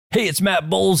Hey, it's Matt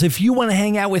Bowles. If you want to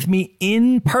hang out with me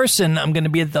in person, I'm going to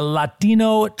be at the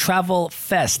Latino Travel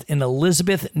Fest in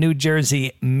Elizabeth, New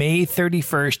Jersey, May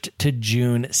 31st to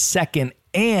June 2nd.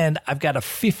 And I've got a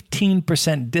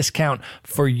 15% discount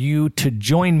for you to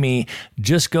join me.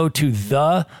 Just go to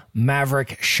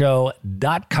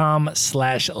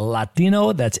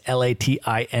themaverickshow.com/Latino. That's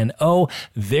Latino.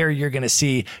 There you're going to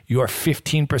see your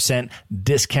 15%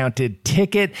 discounted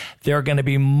ticket. There are going to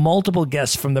be multiple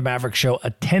guests from the Maverick Show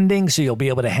attending, so you'll be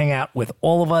able to hang out with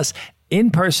all of us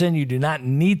in person. You do not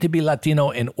need to be Latino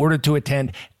in order to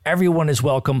attend. Everyone is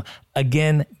welcome.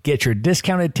 Again, get your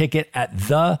discounted ticket at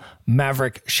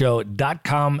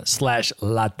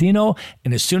themaverickshow.com/Latino.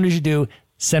 And as soon as you do,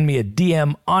 send me a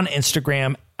DM on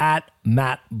Instagram at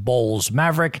Matt Bowles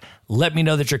Maverick. Let me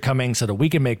know that you're coming so that we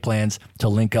can make plans to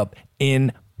link up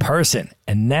in person.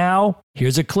 And now,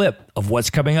 here's a clip of what's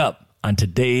coming up on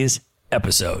today's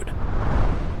episode.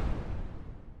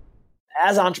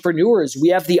 As entrepreneurs, we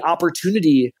have the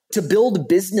opportunity to build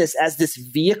business as this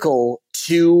vehicle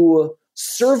to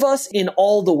serve us in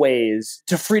all the ways,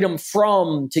 to freedom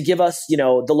from, to give us,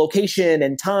 the location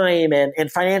and time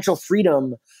and financial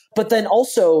freedom, but then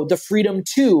also the freedom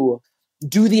to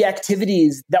do the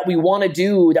activities that we want to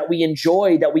do, that we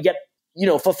enjoy, that we get,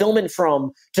 fulfillment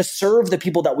from, to serve the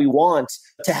people that we want,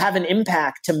 to have an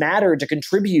impact, to matter, to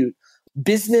contribute.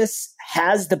 Business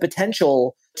has the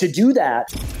potential to do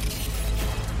that.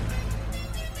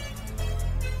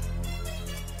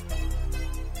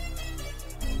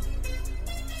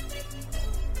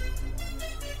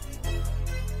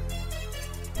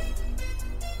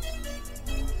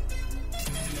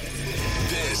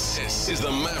 This is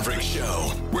the Maverick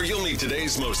Show, where you'll meet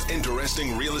today's most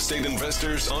interesting real estate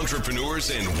investors, entrepreneurs,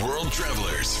 and world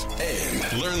travelers,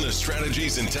 and learn the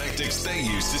strategies and tactics they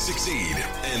use to succeed.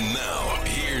 And now,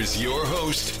 here's your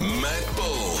host, Matt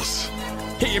Bowles.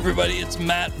 Hey everybody, it's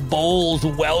Matt Bowles.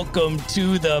 Welcome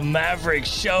to the Maverick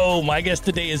Show. My guest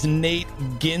today is Nate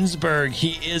Ginsburg.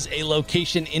 He is a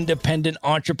location-independent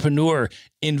entrepreneur,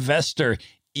 investor,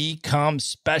 e-com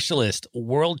specialist,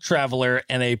 world traveler,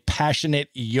 and a passionate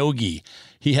yogi.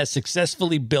 He has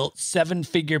successfully built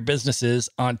 7-figure businesses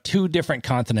on 2 different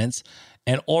continents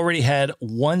and already had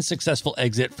 1 successful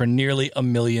exit for nearly $1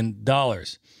 million.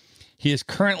 He is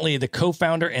currently the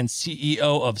co-founder and CEO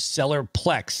of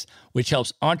Sellerplex, which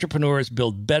helps entrepreneurs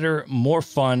build better, more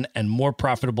fun, and more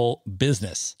profitable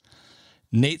business.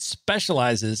 Nate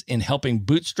specializes in helping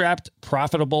bootstrapped,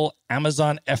 profitable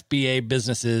Amazon FBA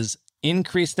businesses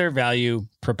increase their value,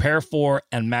 prepare for,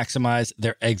 and maximize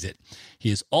their exit.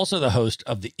 He is also the host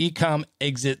of the Ecom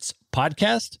Exits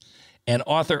podcast and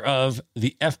author of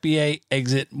the FBA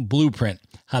Exit Blueprint,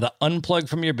 How to Unplug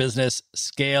from Your Business,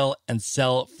 Scale, and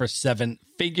Sell for 7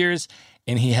 Figures.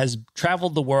 And he has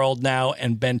traveled the world now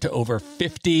and been to over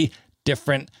 50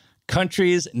 different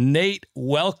countries. Nate,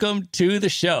 welcome to the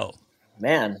show.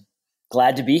 Man,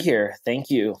 glad to be here.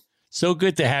 Thank you. So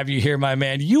good to have you here, my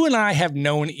man. You and I have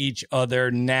known each other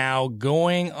now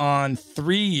going on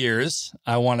 3 years,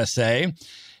 I want to say.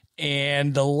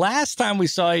 And the last time we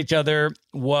saw each other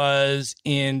was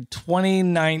in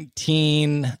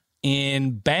 2019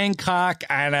 in Bangkok.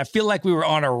 And I feel like we were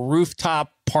on a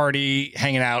rooftop party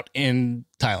hanging out in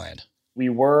Thailand. We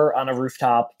were on a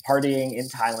rooftop partying in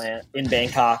Thailand, in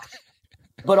Bangkok.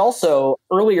 But also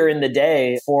earlier in the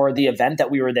day for the event that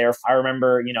we were there, I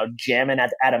remember, jamming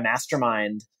at a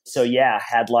mastermind. So yeah,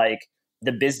 had like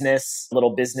the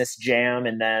little business jam.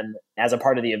 And then as a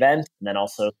part of the event, and then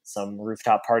also some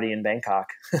rooftop party in Bangkok.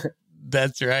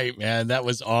 That's right, man. That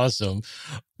was awesome.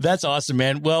 That's awesome,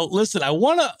 man. Well, listen, I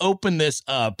want to open this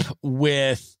up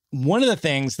with one of the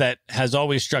things that has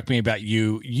always struck me about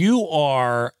you. You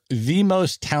are the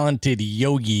most talented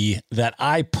yogi that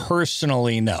I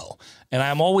personally know. And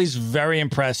I'm always very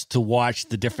impressed to watch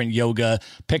the different yoga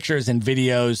pictures and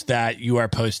videos that you are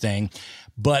posting.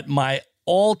 But my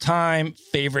all-time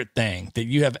favorite thing that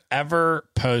you have ever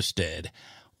posted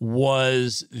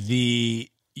was the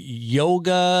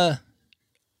yoga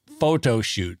photo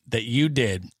shoot that you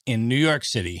did in New York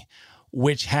City,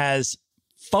 which has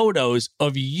photos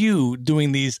of you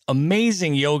doing these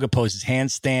amazing yoga poses,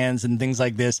 handstands and things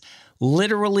like this,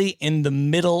 literally in the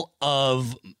middle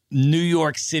of New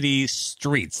York City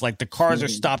streets. Like the cars are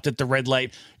stopped at the red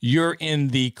light. You're in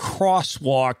the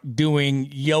crosswalk doing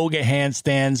yoga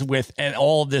handstands and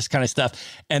all of this kind of stuff.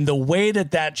 And the way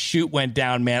that shoot went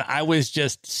down, man, I was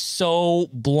just so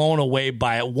blown away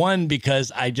by it. One,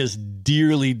 because I just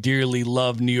dearly, dearly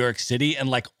love New York City, and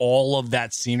like all of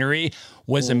that scenery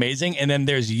was amazing. And then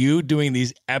there's you doing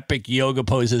these epic yoga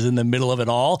poses in the middle of it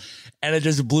all. And it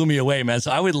just blew me away, man.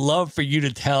 So I would love for you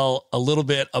to tell a little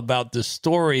bit about the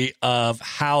story of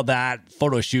how that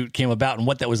photo shoot came about and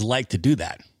what that was like to do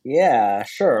that. Yeah,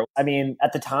 sure. I mean,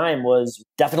 at the time was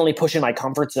definitely pushing my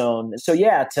comfort zone. So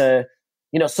yeah, to,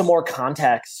 some more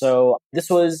context. So this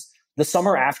was the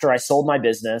summer after I sold my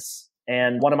business.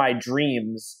 And one of my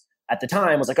dreams at the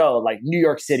time was like, oh, like New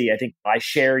York City. I think I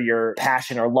share your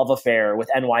passion or love affair with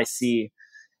NYC.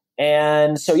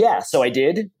 And so, yeah, so I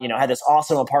did, had this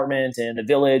awesome apartment in the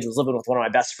Village, was living with one of my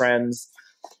best friends.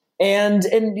 And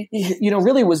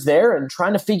really was there and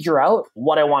trying to figure out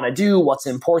what I want to do, what's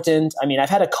important. I mean, I've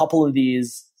had a couple of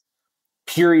these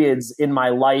periods in my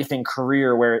life and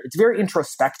career where it's very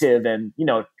introspective and,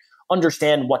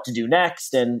 understand what to do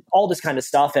next and all this kind of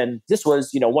stuff. And this was,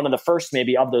 one of the first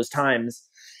maybe of those times.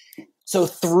 So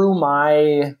through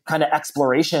my kind of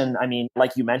exploration, I mean,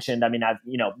 like you mentioned, I mean, I've,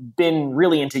 been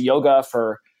really into yoga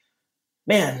for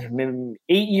 8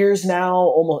 years now,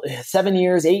 almost 7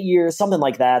 years, 8 years, something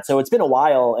like that. So it's been a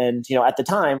while. And, at the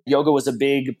time, yoga was a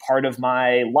big part of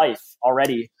my life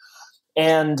already.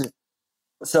 And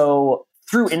so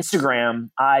through Instagram,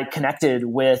 I connected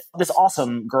with this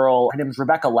awesome girl. Her name is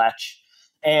Rebecca Lech.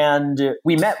 And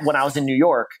we met when I was in New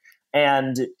York.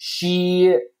 And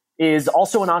she is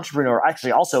also an entrepreneur,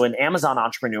 actually also an Amazon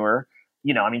entrepreneur.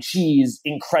 She's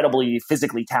incredibly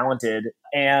physically talented.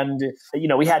 And,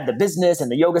 we had the business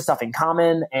and the yoga stuff in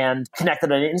common and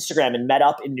connected on Instagram and met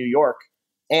up in New York.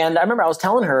 And I remember I was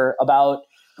telling her about,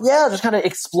 just kind of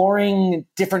exploring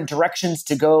different directions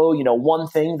to go. One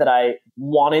thing that I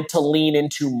wanted to lean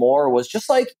into more was just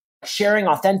like sharing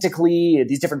authentically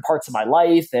these different parts of my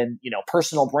life and,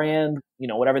 personal brand,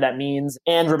 whatever that means.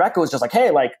 And Rebecca was just like, hey,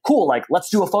 like, cool, like, let's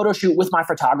do a photo shoot with my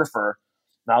photographer.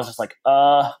 And I was just like,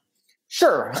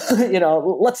 sure,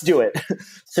 let's do it.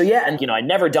 So yeah, and I'd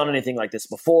never done anything like this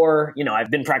before. I've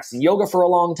been practicing yoga for a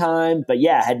long time, but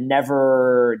yeah, had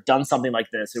never done something like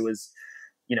this. It was,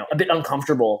 a bit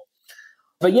uncomfortable.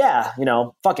 But yeah,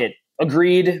 fuck it,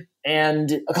 agreed.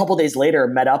 And a couple of days later,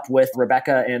 met up with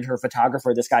Rebecca and her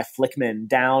photographer, this guy Flickman,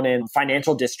 down in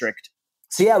Financial District.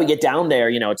 So yeah, we get down there,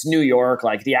 it's New York,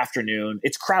 like the afternoon,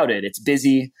 it's crowded, it's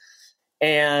busy.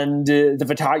 And the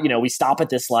photographer, we stop at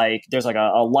this, like, there's like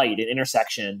a light, an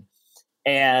intersection.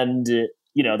 And,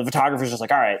 the photographer's just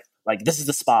like, all right, like, this is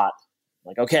the spot. I'm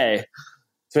like, okay.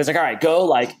 So he's like, all right, go,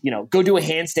 like, go do a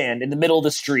handstand in the middle of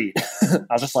the street.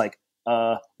 I was just like,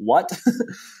 what?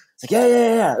 It's like,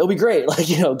 yeah. It'll be great. Like,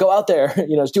 go out there,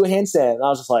 just do a handstand. And I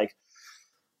was just like,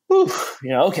 whew,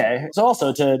 okay. So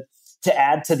also to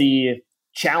add to the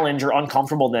challenge or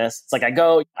uncomfortableness, it's like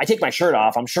I take my shirt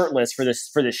off. I'm shirtless for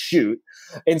this shoot.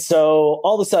 And so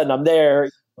all of a sudden I'm there,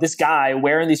 this guy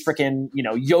wearing these freaking,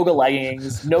 yoga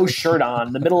leggings, no shirt on,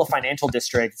 in the middle of Financial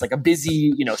District. It's like a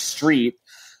busy, street.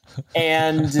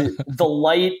 And the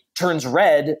light turns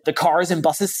red, the cars and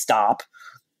buses stop.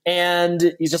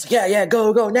 And he's just like, yeah,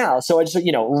 go now. So I just,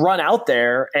 run out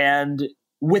there and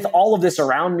with all of this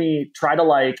around me, try to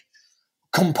like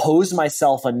compose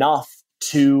myself enough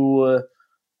to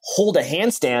hold a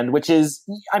handstand, which is,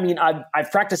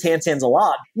 I've practiced handstands a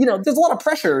lot. There's a lot of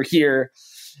pressure here.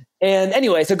 And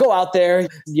anyway, so go out there,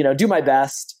 do my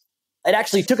best. It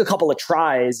actually took a couple of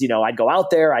tries. I'd go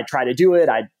out there, I'd try to do it,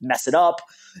 I'd mess it up.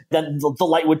 Then the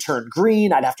light would turn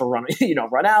green. I'd have to run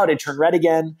out. It'd turn red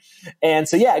again. And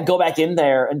so, yeah, I'd go back in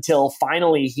there until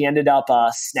finally he ended up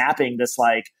snapping this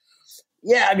like,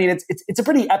 yeah, it's a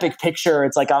pretty epic picture.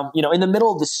 It's like, in the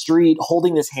middle of the street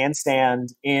holding this handstand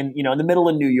in the middle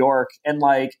of New York. And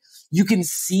like, you can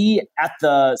see at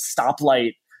the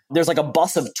stoplight, there's like a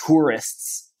bus of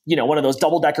tourists, one of those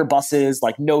double-decker buses,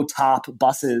 like no top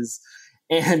buses.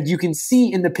 And you can see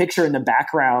in the picture in the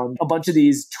background, a bunch of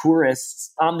these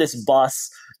tourists on this bus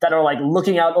that are like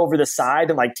looking out over the side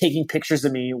and like taking pictures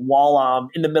of me while I'm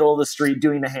in the middle of the street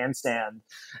doing the handstand.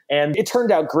 And it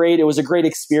turned out great. It was a great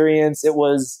experience. It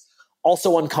was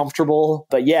also uncomfortable,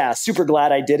 but yeah, super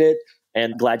glad I did it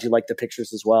and glad you liked the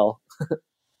pictures as well.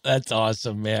 That's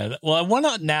awesome, man. Well, I want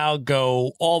to now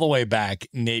go all the way back.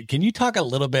 Nate, can you talk a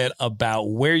little bit about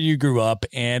where you grew up?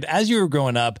 And as you were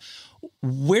growing up,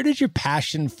 where did your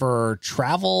passion for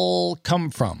travel come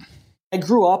from? I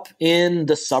grew up in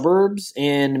the suburbs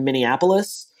in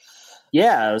Minneapolis.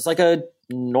 Yeah, it was like a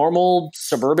normal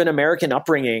suburban American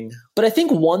upbringing. But I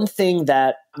think one thing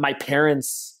that my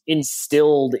parents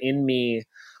instilled in me,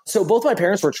 so both my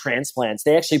parents were transplants.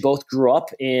 They actually both grew up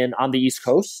on the East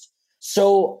Coast.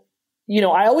 So,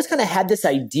 I always kind of had this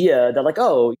idea that like,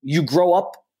 oh, you grow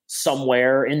up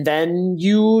somewhere, and then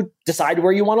you decide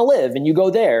where you want to live and you go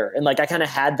there. And like, I kind of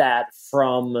had that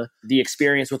from the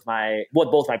experience with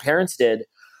what both my parents did.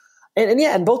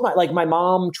 And both my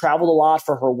mom traveled a lot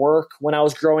for her work when I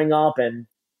was growing up, and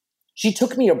she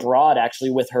took me abroad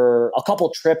actually with her a couple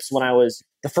trips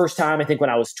the first time, I think when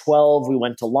I was 12, we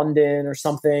went to London or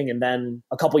something. And then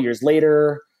a couple years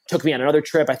later, took me on another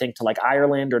trip, I think to like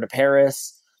Ireland or to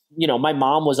Paris. My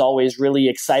mom was always really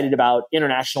excited about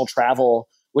international travel,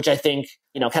 which I think,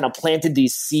 kind of planted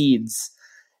these seeds.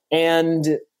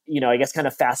 And, I guess kind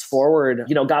of fast forward,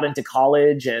 got into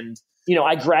college, and,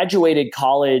 I graduated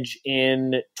college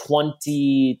in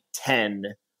 2010,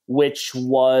 which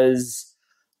was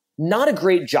not a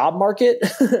great job market.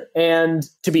 And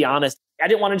to be honest, I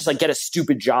didn't want to just like get a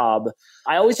stupid job.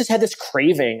 I always just had this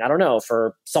craving, I don't know,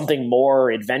 for something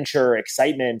more adventure,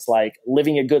 excitement, like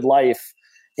living a good life.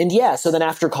 And yeah, so then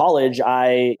after college,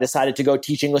 I decided to go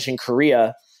teach English in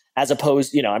Korea, as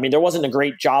opposed, there wasn't a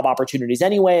great job opportunities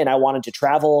anyway, and I wanted to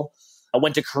travel. I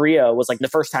went to Korea, was like the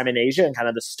first time in Asia, and kind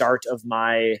of the start of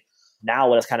my, now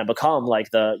what has kind of become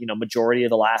like the, majority of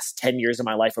the last 10 years of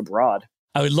my life abroad.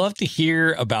 I would love to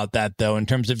hear about that, though, in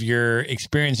terms of your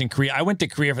experience in Korea. I went to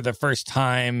Korea for the first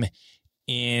time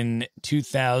in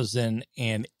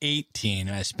 2018.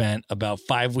 I spent about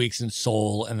 5 weeks in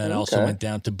Seoul, and then also went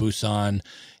down to Busan.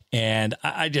 And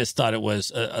I just thought it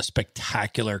was a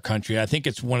spectacular country. I think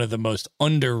it's one of the most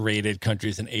underrated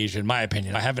countries in Asia, in my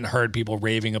opinion. I haven't heard people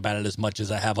raving about it as much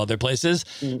as I have other places.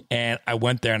 And I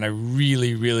went there and I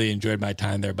really, really enjoyed my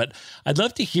time there. But I'd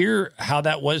love to hear how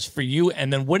that was for you.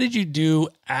 And then what did you do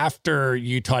after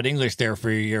you taught English there for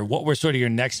a year? What were sort of your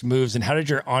next moves, and how did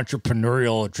your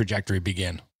entrepreneurial trajectory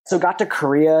begin? So got to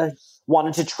Korea,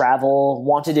 wanted to travel,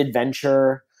 wanted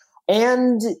adventure.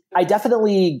 And I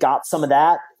definitely got some of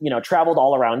that, traveled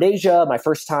all around Asia. My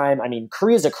first time,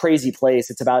 Korea is a crazy place.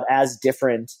 It's about as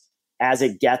different as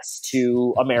it gets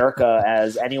to America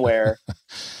as anywhere.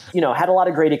 Had a lot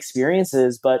of great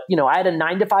experiences, but, I had a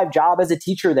 9-to-5 job as a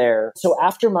teacher there. So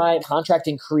after my contract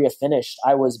in Korea finished,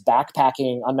 I was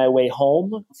backpacking on my way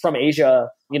home from Asia.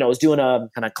 I was doing a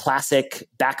kind of classic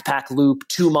backpack loop,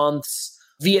 2 months,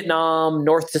 Vietnam,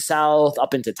 north to south,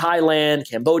 up into Thailand,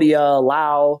 Cambodia,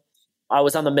 Laos. I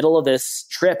was on the middle of this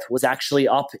trip, was actually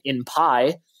up in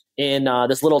Pai in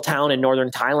this little town in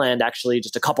northern Thailand, actually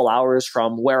just a couple hours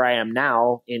from where I am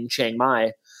now in Chiang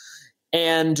Mai.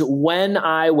 And when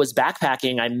I was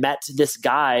backpacking, I met this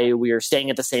guy. We were staying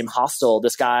at the same hostel.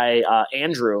 This guy,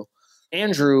 Andrew.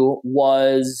 Andrew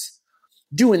was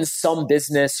doing some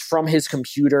business from his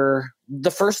computer.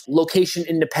 The first location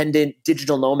independent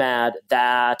digital nomad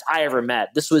that I ever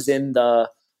met. This was in the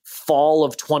fall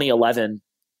of 2011.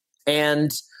 And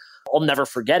I'll never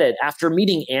forget it. After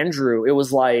meeting Andrew, it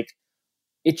was like,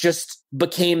 it just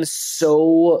became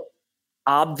so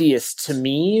obvious to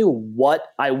me what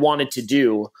I wanted to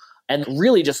do, and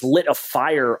really just lit a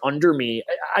fire under me.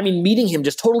 Meeting him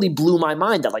just totally blew my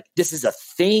mind that like, this is a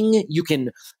thing. You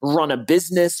can run a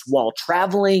business while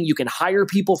traveling. You can hire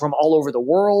people from all over the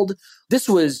world. This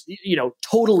was,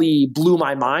 totally blew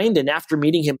my mind. And after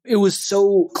meeting him, it was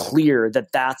so clear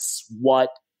that that's what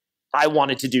I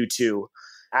wanted to do too.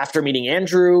 After meeting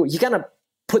Andrew, he kind of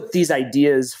put these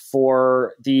ideas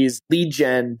for these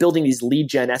building these lead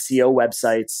gen SEO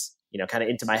websites, kind of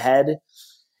into my head,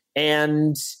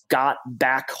 and got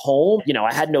back home.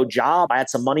 I had no job. I had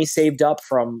some money saved up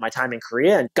from my time in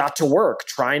Korea and got to work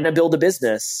trying to build a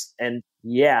business. And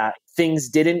yeah, things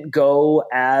didn't go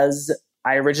as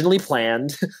I originally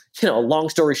planned. Long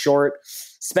story short,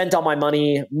 spent all my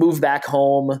money, moved back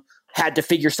home, had to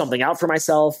figure something out for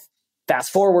myself.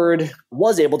 Fast forward,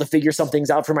 was able to figure some things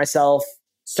out for myself,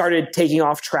 started taking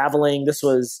off traveling. This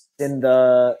was in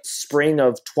the spring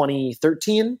of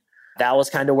 2013. That was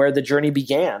kind of where the journey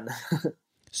began.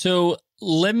 So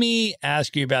let me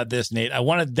ask you about this, Nate. I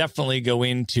want to definitely go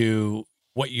into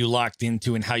what you locked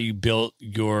into and how you built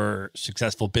your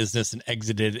successful business and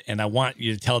exited. And I want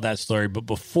you to tell that story. But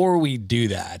before we do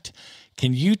that,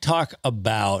 can you talk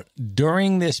about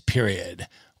during this period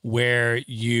where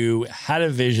you had a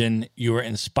vision, you were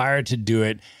inspired to do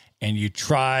it, and you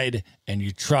tried and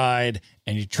you tried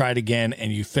and you tried again,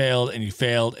 and you failed and you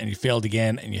failed and you failed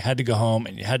again, and you had to go home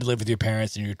and you had to live with your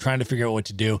parents, and you're trying to figure out what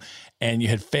to do, and you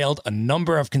had failed a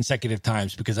number of consecutive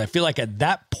times? Because I feel like at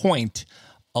that point,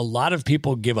 a lot of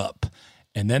people give up.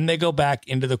 And then they go back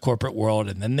into the corporate world,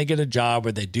 and then they get a job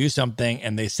where they do something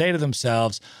and they say to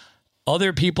themselves,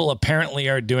 other people apparently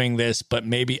are doing this, but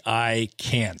maybe I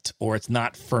can't, or it's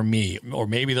not for me. Or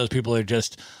maybe those people are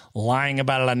just lying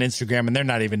about it on Instagram and they're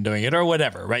not even doing it, or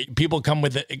whatever, right? People come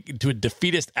to a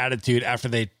defeatist attitude after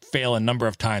they fail a number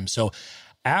of times. So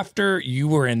After you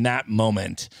were in that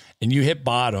moment and you hit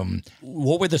bottom,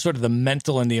 what were the sort of the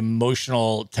mental and the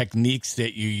emotional techniques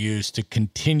that you used to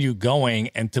continue going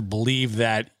and to believe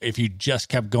that if you just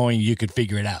kept going, you could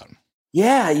figure it out?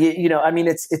 Yeah, I mean,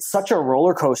 it's such a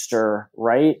roller coaster,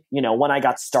 right? When I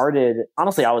got started,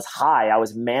 honestly, I was high, I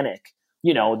was manic.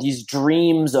 These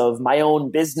dreams of my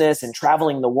own business and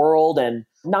traveling the world, and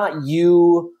not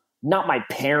you, not my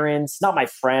parents, not my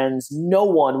friends. No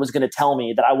one was going to tell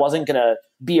me that I wasn't going to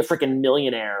be a freaking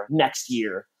millionaire next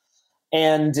year.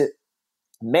 And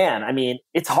man, I mean,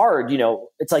 it's hard,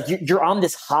 it's like you're on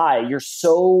this high. You're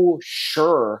so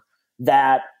sure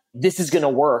that this is going to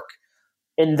work.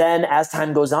 And then as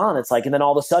time goes on, it's like, and then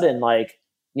all of a sudden, like,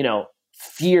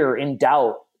 fear and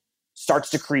doubt starts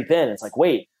to creep in. It's like,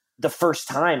 wait, the first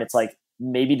time it's like,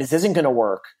 maybe this isn't going to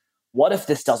work. What if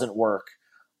this doesn't work?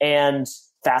 And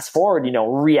fast forward,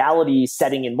 reality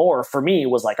setting in more for me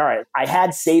was like, all right, I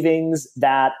had savings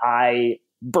that I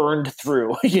burned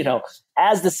through,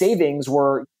 as the savings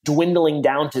were dwindling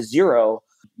down to zero,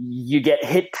 you get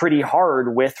hit pretty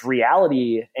hard with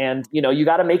reality, and, you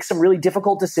got to make some really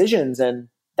difficult decisions. And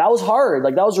that was hard.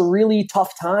 Like, that was a really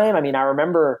tough time. I mean, I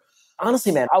remember,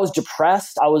 honestly, man, I was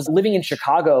depressed. I was living in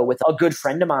Chicago with a good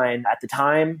friend of mine at the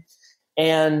time.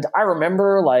 And I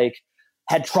remember, like,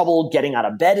 had trouble getting out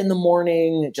of bed in the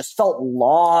morning, just felt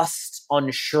lost,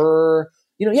 unsure.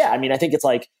 I mean, I think it's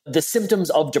like the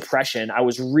symptoms of depression I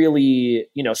was really,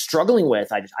 struggling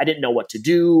with. I didn't know what to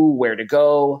do, where to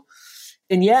go.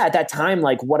 And yeah, at that time,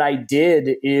 like, what I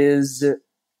did is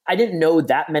I didn't know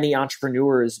that many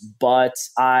entrepreneurs, but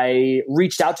I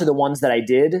reached out to the ones that I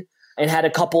did and had a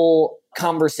couple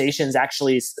conversations.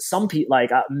 Actually, some people,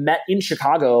 like, met in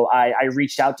Chicago. I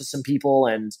reached out to some people,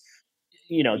 and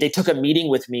they took a meeting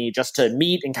with me just to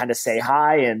meet and kind of say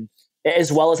hi, and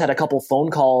as well as had a couple phone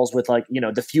calls with, like,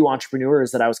 the few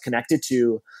entrepreneurs that I was connected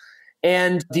to.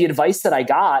 And the advice that I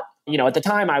got, at the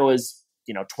time I was,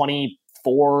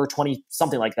 24, 20,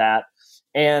 something like that.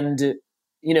 And,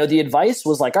 the advice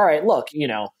was like, all right, look,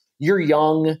 you're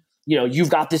young, you've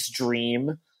got this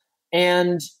dream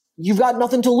and you've got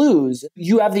nothing to lose.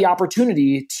 You have the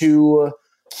opportunity to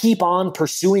keep on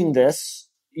pursuing this.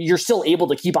 You're still able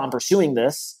to keep on pursuing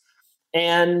this.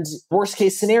 And worst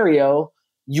case scenario,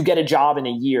 you get a job in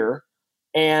a year.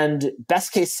 And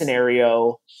best case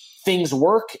scenario, things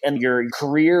work and your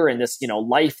career and this,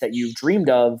 life that you've dreamed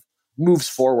of moves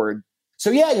forward. So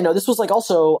yeah, this was like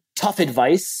also tough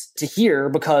advice to hear,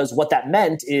 because what that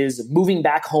meant is moving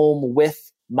back home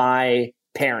with my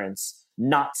parents,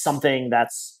 not something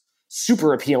that's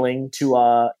super appealing to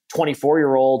a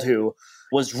 24-year-old who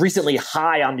was recently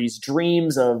high on these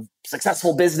dreams of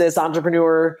successful business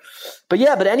entrepreneur. But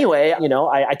anyway,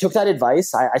 I took that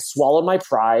advice. I swallowed my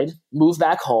pride, moved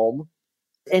back home.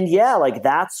 And yeah, like,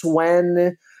 that's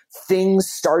when things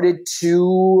started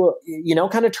to,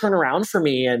 kind of turn around for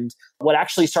me. And what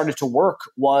actually started to work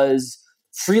was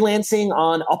freelancing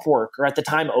on Upwork, or at the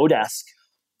time, Odesk.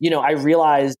 I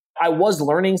realized I was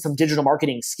learning some digital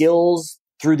marketing skills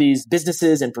through these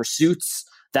businesses and pursuits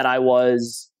that I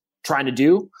was trying to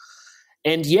do.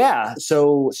 And yeah,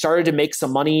 so started to make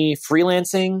some money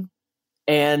freelancing.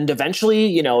 And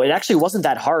eventually, it actually wasn't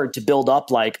that hard to build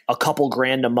up like a couple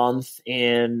grand a month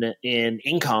in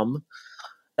income.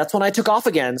 That's when I took off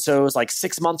again. So it was like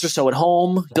 6 months or so at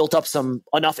home, built up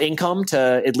enough income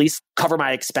to at least cover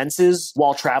my expenses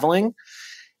while traveling.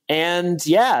 And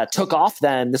yeah, took off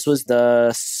then. This was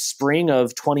the spring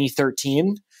of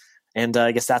 2013. And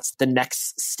I guess that's the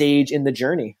next stage in the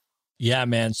journey. Yeah,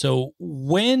 man. So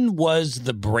when was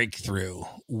the breakthrough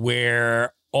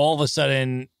where all of a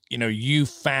sudden, you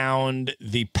found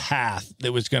the path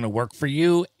that was going to work for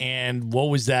you? And what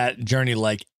was that journey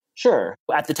like? Sure.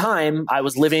 At the time, I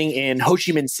was living in Ho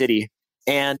Chi Minh City,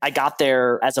 and I got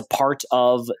there as a part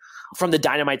from the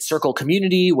Dynamite Circle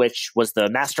community, which was the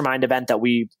mastermind event that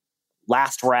we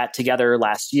were at together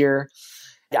last year.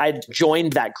 I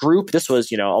joined that group. This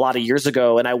was, a lot of years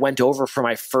ago, and I went over for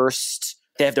my first,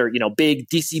 they have their, big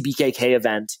DCBKK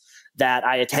event that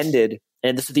I attended.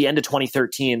 And this was the end of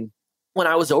 2013. When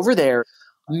I was over there,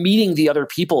 meeting the other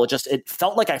people, it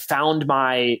felt like I found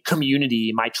my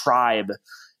community, my tribe,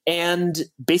 and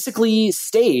basically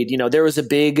stayed. There was a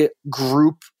big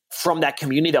group from that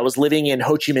community that was living in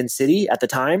Ho Chi Minh City at the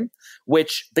time,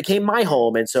 which became my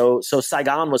home. And so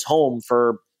Saigon was home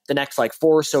for the next like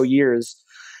 4 or so years.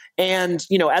 And,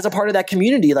 as a part of that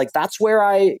community, like, that's where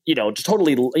I, just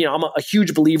totally, I'm a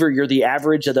huge believer. You're the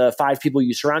average of the 5 people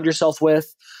you surround yourself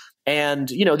with. And,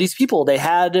 these people, they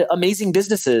had amazing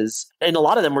businesses, and a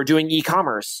lot of them were doing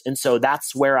e-commerce. And so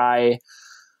that's where I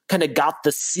kind of got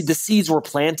the seeds were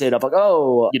planted of like,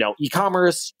 oh,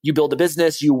 e-commerce, you build a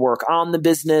business, you work on the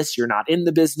business, you're not in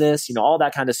the business, all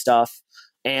that kind of stuff.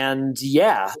 And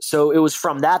yeah, so it was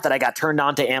from that I got turned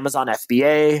on to Amazon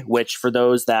FBA, which for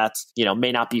those that,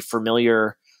 may not be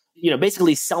familiar,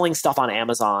 basically selling stuff on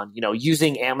Amazon,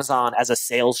 using Amazon as a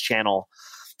sales channel.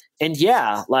 And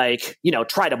yeah,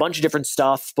 tried a bunch of different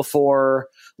stuff before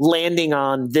landing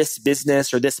on this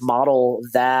business or this model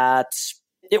that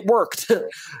it worked.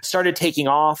 Started taking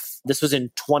off. This was in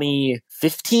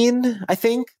 2015, I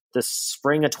think, the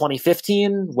spring of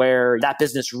 2015, where that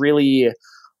business really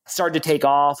started to take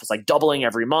off. It's like doubling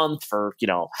every month for,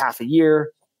 half a year.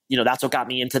 That's what got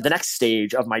me into the next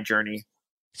stage of my journey.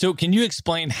 So can you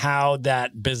explain how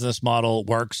that business model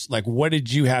works? Like, what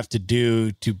did you have to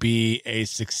do to be a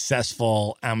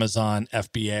successful Amazon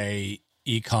FBA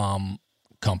e-com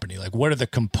company? Like, what are the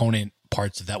component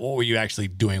parts of that? What were you actually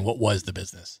doing? What was the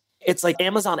business? It's like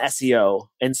Amazon SEO.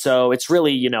 And so it's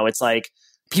really, it's like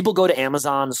people go to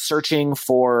Amazon searching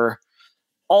for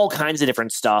all kinds of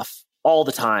different stuff all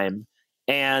the time.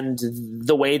 And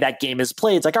the way that game is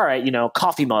played, it's like, all right,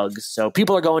 coffee mugs. So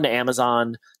people are going to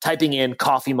Amazon, typing in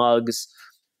coffee mugs.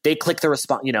 They click the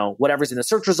response, whatever's in the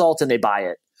search results, and they buy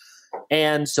it.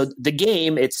 And so the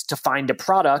game, it's to find a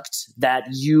product that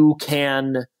you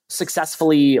can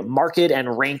successfully market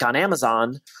and rank on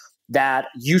Amazon, that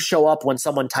you show up when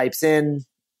someone types in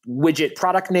widget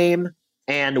product name.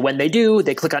 And when they do,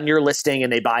 they click on your listing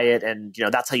and they buy it. And,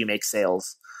 that's how you make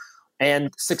sales.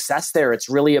 And success there, it's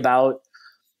really about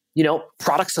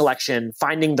product selection,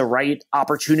 finding the right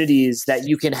opportunities that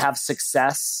you can have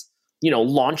success,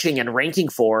 launching and ranking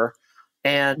for.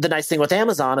 And the nice thing with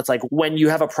Amazon, it's like when you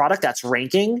have a product that's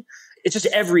ranking, it's just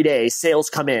every day sales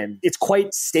come in. It's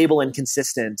quite stable and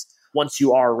consistent once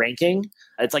you are ranking.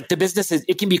 It's like the business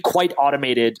it can be quite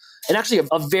automated and actually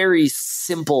a very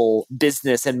simple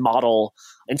business and model.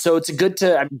 And so it's good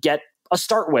to get a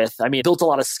start with. Built a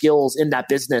lot of skills in that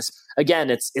business.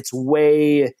 Again, it's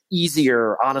way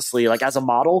easier, honestly, like as a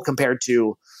model compared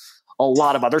to a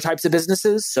lot of other types of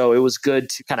businesses. So it was good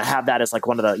to kind of have that as like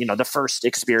one of the, the first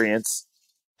experience.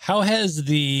 How has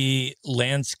the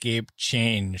landscape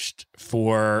changed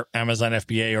for Amazon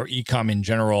FBA or e-com in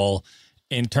general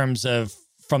in terms of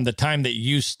from the time that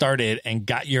you started and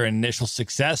got your initial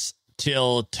success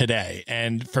till today?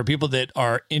 And for people that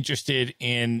are interested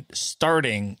in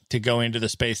starting to go into the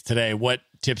space today, what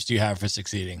tips do you have for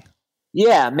succeeding?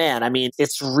 Yeah, man.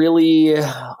 It's really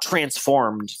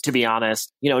transformed, to be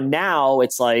honest. Now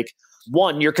it's like,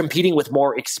 one, you're competing with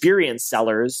more experienced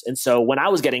sellers. And so when I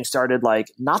was getting started,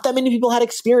 not that many people had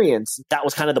experience. That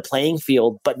was kind of the playing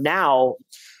field. But now,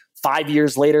 5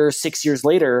 years later, 6 years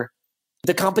later,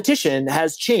 the competition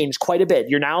has changed quite a bit.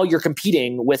 You're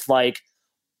competing with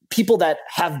people that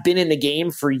have been in the game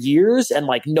for years and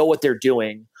know what they're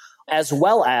doing, as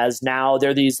well as now there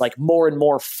are these more and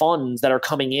more funds that are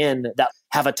coming in that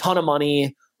have a ton of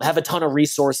money, have a ton of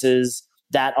resources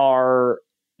that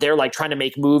they're trying to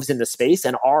make moves in the space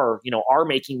and are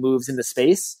making moves in the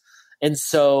space. And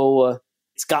so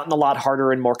it's gotten a lot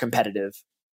harder and more competitive.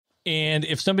 And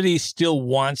if somebody still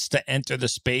wants to enter the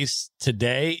space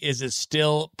today, is it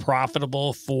still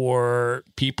profitable for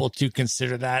people to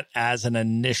consider that as an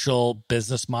initial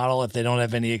business model if they don't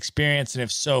have any experience? And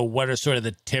if so, what are sort of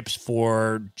the tips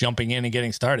for jumping in and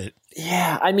getting started?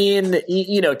 Yeah,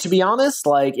 to be honest,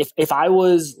 if I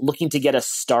was looking to get a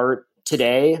start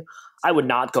today, I would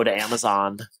not go to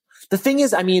Amazon. The thing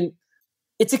is,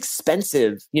 it's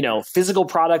expensive, physical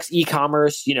products,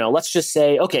 e-commerce, let's just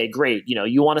say, okay, great.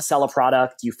 You want to sell a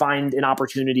product, you find an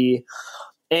opportunity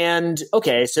and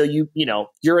okay, so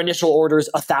your initial order is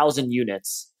 1,000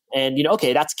 units and,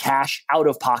 okay, that's cash out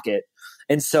of pocket.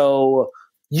 And so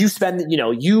you spend,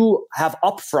 you have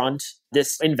upfront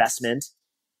this investment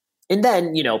and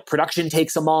then, production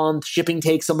takes a month, shipping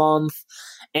takes a month,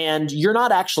 and you're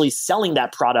not actually selling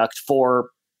that product for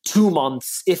 2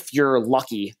 months if you're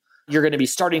lucky. You're going to be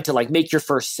starting to make your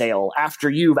first sale after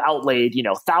you've outlaid,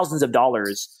 thousands of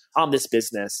dollars on this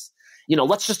business.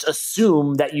 Let's just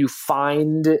assume that you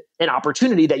find an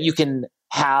opportunity that you can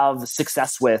have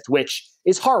success with, which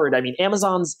is hard.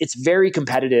 Amazon's, it's very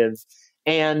competitive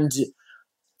and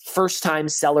first time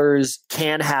sellers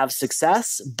can have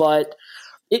success, but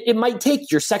it might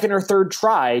take your second or third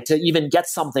try to even get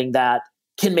something that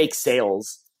can make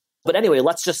sales. But anyway,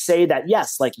 let's just say that,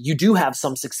 yes, you do have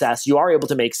some success. You are able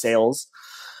to make sales.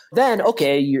 Then,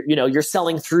 okay, you're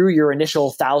selling through your initial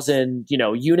 1,000,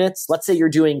 units. Let's say you're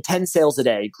doing 10 sales a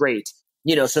day. Great.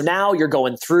 So now you're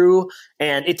going through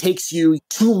and it takes you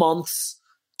 2 months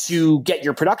to get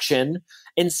your production.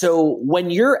 And so when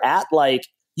you're at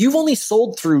you've only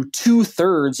sold through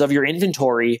 2/3 of your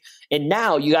inventory. And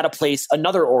now you got to place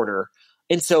another order.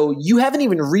 And so you haven't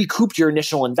even recouped your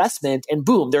initial investment. And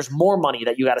boom, there's more money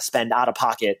that you got to spend out of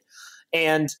pocket.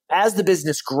 And as the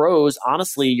business grows,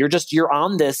 honestly, you're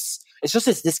on this, it's just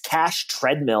this cash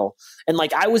treadmill. And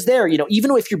like I was there,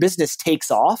 even if your business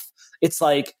takes off, it's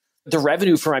like the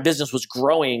revenue for my business was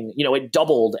growing, it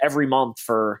doubled every month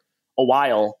for a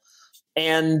while.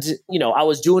 And, I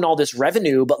was doing all this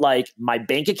revenue, but like my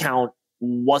bank account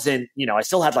wasn't, I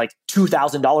still had like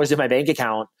 $2,000 in my bank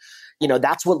account.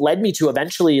 That's what led me to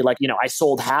eventually, I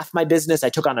sold half my business. I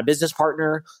took on a business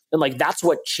partner, and like, that's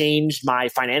what changed my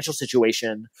financial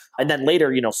situation. And then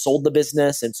later, sold the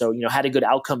business. And so, had a good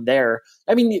outcome there.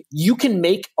 I mean, you can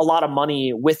make a lot of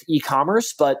money with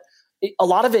e-commerce, but a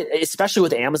lot of it, especially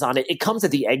with Amazon, it comes at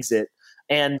the exit.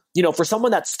 And, for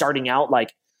someone that's starting out,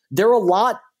 like there are a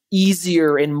lot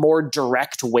easier and more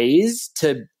direct ways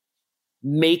to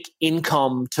make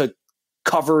income to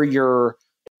cover your.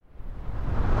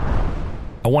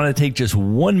 I want to take just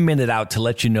 1 minute out to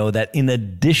let you know that in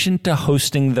addition to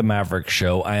hosting the Maverick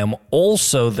Show, I am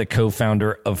also the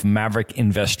co-founder of Maverick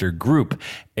Investor Group,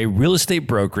 a real estate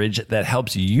brokerage that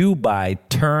helps you buy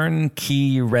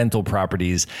turnkey rental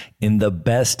properties in the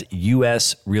best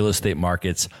U.S. real estate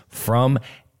markets from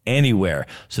anywhere.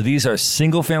 So these are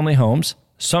single-family homes,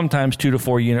 sometimes 2 to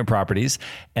 4 unit properties,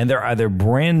 and they're either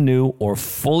brand new or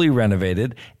fully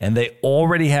renovated, and they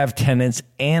already have tenants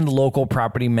and local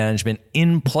property management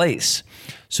in place.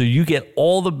 So you get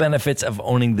all the benefits of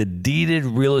owning the deeded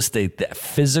real estate, the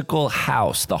physical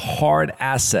house, the hard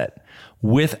asset,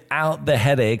 without the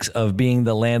headaches of being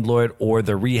the landlord or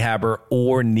the rehabber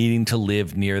or needing to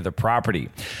live near the property.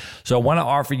 So I want to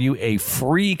offer you a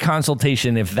free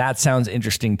consultation if that sounds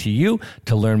interesting to you.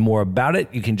 To learn more about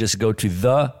it, you can just go to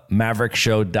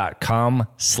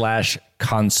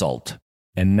themaverickshow.com/consult.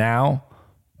 And now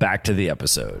back to the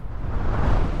episode.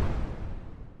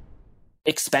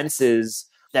 Expenses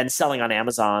than selling on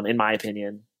Amazon, in my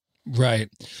opinion. Right.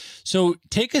 So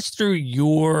take us through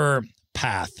your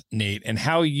path, Nate, and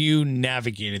how you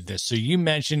navigated this. So you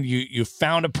mentioned you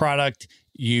found a product,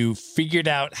 you figured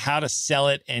out how to sell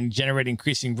it and generate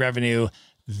increasing revenue.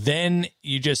 Then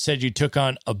you just said you took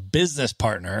on a business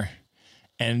partner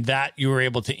and that you were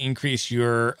able to increase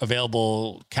your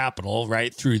available capital,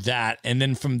 right, through that. And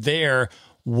then from there,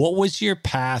 what was your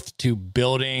path to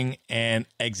building and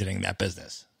exiting that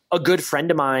business? A good friend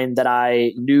of mine that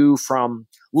I knew from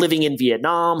living in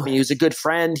Vietnam. He was a good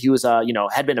friend. He was,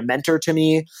 had been a mentor to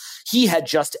me. He had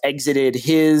just exited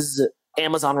his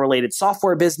Amazon-related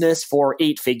software business for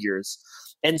 8 figures.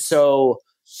 And so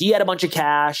he had a bunch of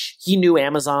cash. He knew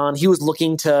Amazon. He was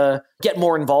looking to get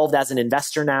more involved as an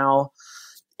investor now.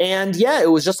 And yeah,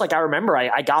 it was just like, I remember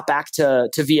I got back to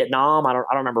Vietnam. I don't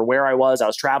remember where I was. I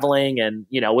was traveling and,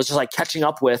 was just like catching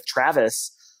up with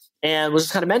Travis. And was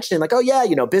just kind of mentioning like, oh yeah,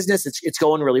 business, it's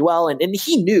going really well. And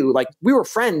he knew, like, we were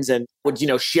friends and would,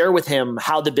 share with him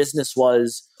how the business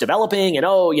was developing. And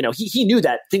he knew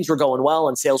that things were going well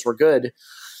and sales were good.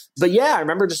 But yeah, I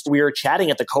remember we were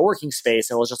chatting at the co-working space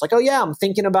and it was just like, oh yeah, I'm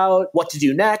thinking about what to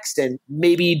do next. And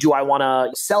maybe do I want to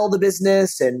sell the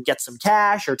business and get some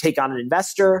cash or take on an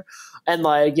investor? And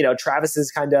like, Travis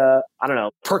is kind of,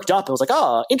 perked up and was like,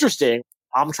 oh, interesting.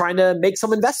 I'm trying to make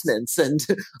some investments. And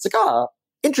it's like, oh,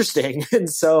 interesting. And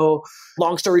so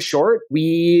long story short,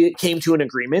 we came to an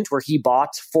agreement where he bought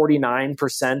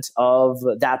 49% of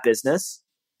that business.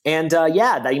 And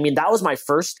that was my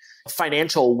first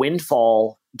financial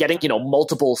windfall, getting,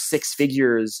 multiple 6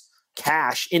 figures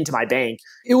cash into my bank.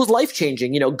 It was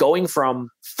life-changing, going from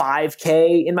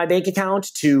 $5,000 in my bank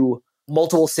account to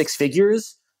multiple 6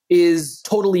 figures is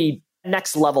totally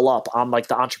next level up on like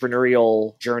the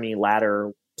entrepreneurial journey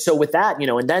ladder. So with that,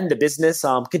 and then the business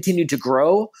continued to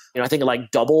grow. I think it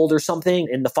like doubled or something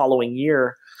in the following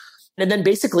year. And then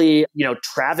basically,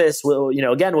 Travis,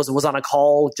 again, was on a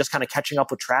call, just kind of catching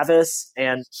up with Travis.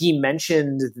 And he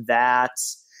mentioned that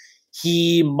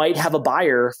he might have a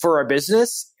buyer for our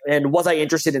business. And was I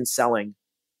interested in selling?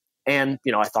 And,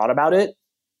 I thought about it.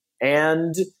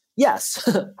 And yes,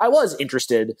 I was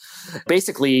interested.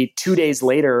 Basically, 2 days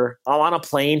later, I'm on a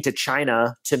plane to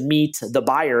China to meet the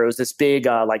buyer. It was this big,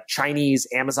 Chinese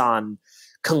Amazon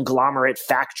conglomerate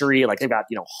factory. Like they've got,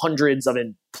 hundreds of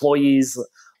employees.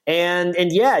 And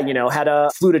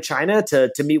flew to China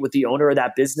to meet with the owner of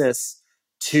that business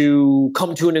to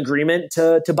come to an agreement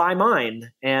to buy mine.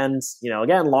 And,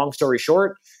 again, long story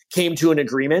short, came to an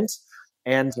agreement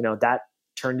and, that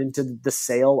turned into the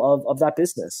sale of that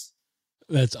business.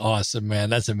 That's awesome, man.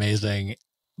 That's amazing.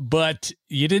 But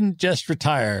you didn't just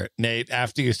retire, Nate,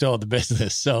 after you sold the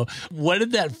business. So what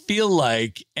did that feel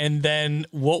like? And then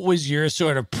what was your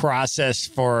sort of process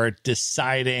for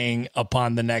deciding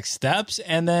upon the next steps?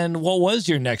 And then what was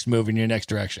your next move in your next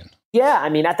direction? Yeah, I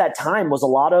mean, at that time was a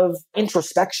lot of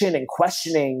introspection and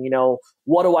questioning,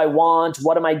 what do I want?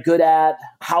 What am I good at?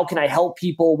 How can I help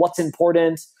people? What's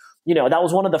important? That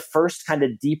was one of the first kind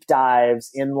of deep dives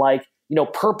in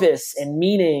purpose and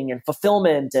meaning and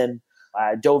fulfillment. And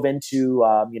I dove into,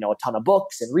 a ton of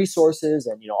books and resources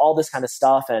and, all this kind of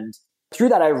stuff. And through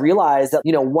that, I realized that,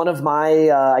 one of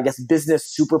my,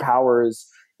 business superpowers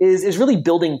is really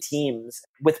building teams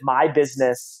with my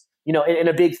business. And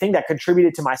a big thing that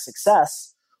contributed to my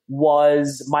success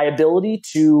was my ability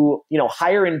to,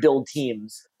 hire and build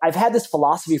teams. I've had this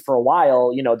philosophy for a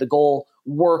while, the goal,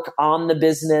 work on the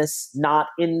business, not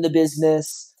in the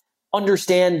business.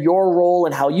 Understand your role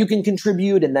and how you can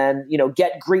contribute, and then,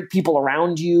 get great people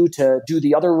around you to do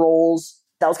the other roles.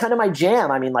 That was kind of my jam.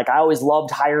 I mean, I always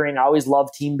loved hiring. I always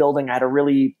loved team building. I had a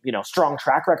really, strong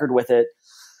track record with it.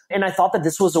 And I thought that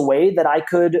this was a way that I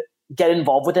could get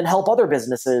involved with and help other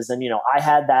businesses. And, I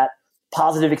had that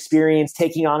positive experience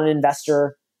taking on an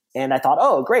investor. And I thought,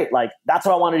 oh, great. That's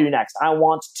what I want to do next. I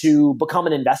want to become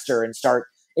an investor and start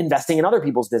investing in other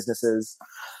people's businesses.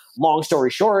 Long story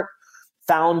short,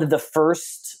 found the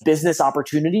first business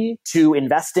opportunity to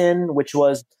invest in, which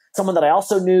was someone that I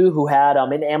also knew who had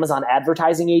an Amazon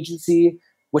advertising agency,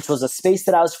 which was a space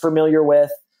that I was familiar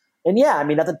with. And yeah, I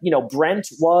mean, Brent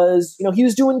was, he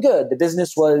was doing good. The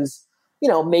business was,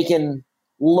 making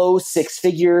low six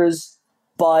figures,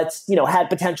 but, had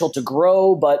potential to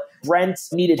grow. But Brent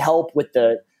needed help with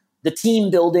the team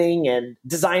building and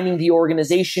designing the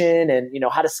organization and,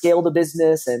 how to scale the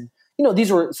business. And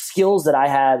these were skills that I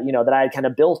had, that I had kind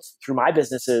of built through my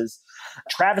businesses.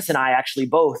 Travis and I actually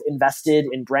both invested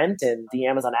in Brent and the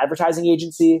Amazon advertising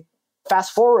agency.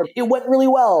 Fast forward, it went really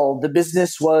well. The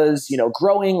business was,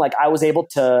 growing. I was able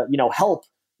to, help,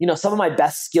 some of my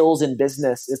best skills in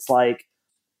business.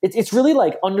 It's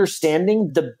really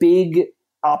understanding the big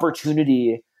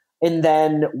opportunity and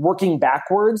then working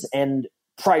backwards and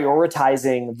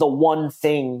prioritizing the one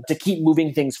thing to keep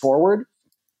moving things forward.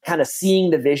 Kind of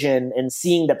seeing the vision and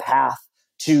seeing the path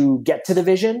to get to the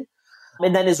vision.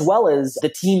 And then as well as the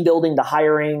team building, the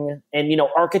hiring, and,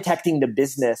 architecting the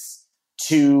business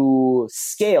to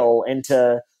scale and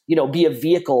to, be a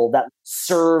vehicle that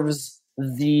serves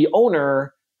the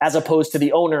owner as opposed to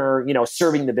the owner,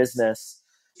 serving the business.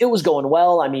 It was going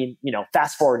well. I mean,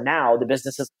 fast forward now, the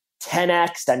business is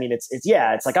 10x. I mean, it's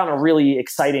on a really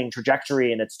exciting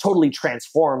trajectory, and it's totally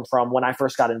transformed from when I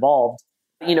first got involved.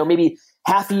 Maybe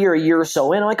half a year or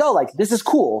so in, I'm this is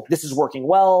cool. This is working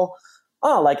well.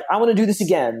 I want to do this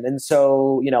again. And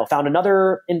so, found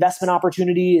another investment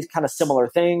opportunity, kind of similar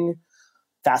thing.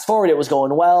 Fast forward, it was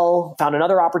going well, found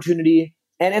another opportunity.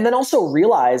 And then also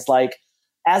realized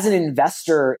as an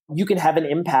investor, you can have an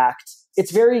impact.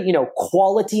 It's very,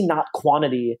 quality, not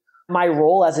quantity. My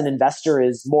role as an investor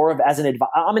is more of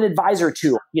I'm an advisor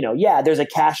too. Yeah, there's a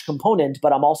cash component,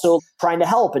 but I'm also trying to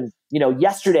help. And,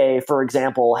 yesterday, for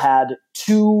example, had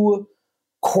 2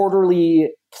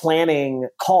 quarterly planning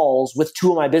calls with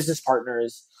 2 of my business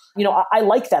partners. I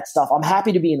like that stuff. I'm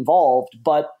happy to be involved,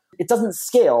 but it doesn't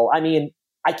scale. I mean,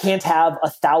 I can't have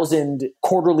 1,000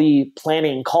 quarterly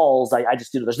planning calls. I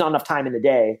just there's not enough time in the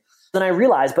day. Then I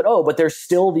realized, but there's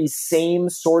still these same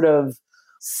sort of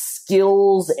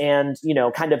skills and,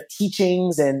 kind of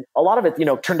teachings, and a lot of it,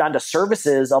 turned on to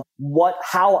services of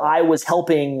how I was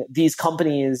helping these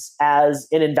companies as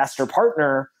an investor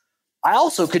partner. I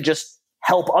also could just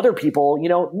help other people,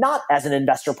 not as an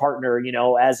investor partner,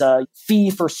 as a fee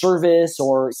for service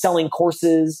or selling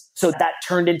courses. So that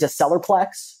turned into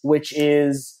Sellerplex, which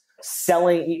is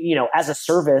selling, as a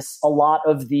service, a lot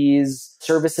of these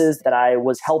services that I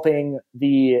was helping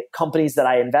the companies that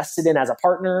I invested in as a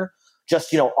partner,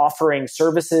 just, offering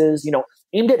services,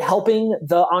 aimed at helping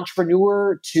the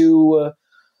entrepreneur to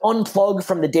unplug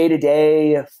from the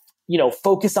day-to-day,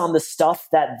 focus on the stuff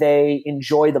that they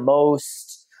enjoy the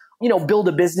most, build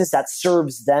a business that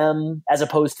serves them as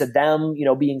opposed to them,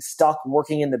 being stuck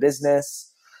working in the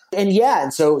business. And yeah,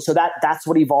 and so that's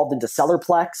what evolved into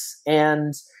Sellerplex.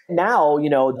 And now,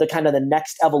 the kind of the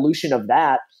next evolution of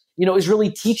that, is really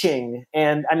teaching.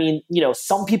 And I mean,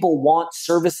 some people want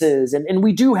services, and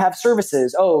we do have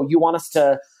services. Oh, you want us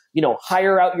to,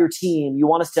 hire out your team. You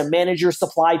want us to manage your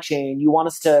supply chain. You want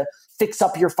us to fix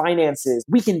up your finances.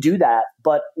 We can do that.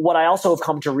 But what I also have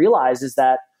come to realize is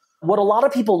that what a lot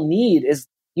of people need is,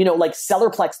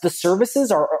 Sellerplex, the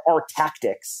services are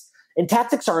tactics. And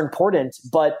tactics are important,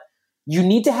 but you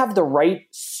need to have the right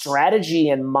strategy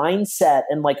and mindset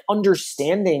and like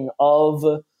understanding of,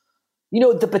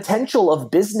 the potential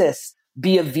of business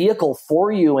be a vehicle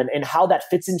for you and how that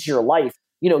fits into your life.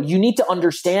 You need to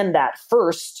understand that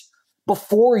first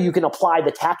before you can apply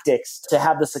the tactics to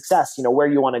have the success, where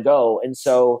you want to go. And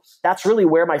so that's really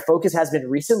where my focus has been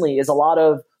recently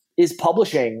is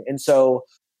publishing. And so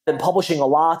I've been publishing a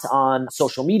lot on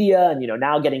social media and,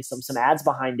 now getting some ads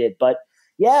behind it. But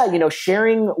yeah,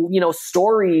 sharing,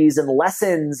 stories and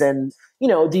lessons and,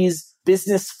 these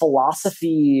business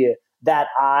philosophy that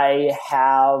I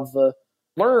have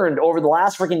learned over the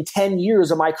last freaking 10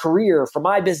 years of my career from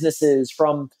my businesses,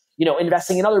 from,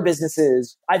 investing in other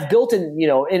businesses. I've built and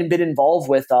been involved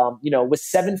with, with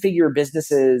 7-figure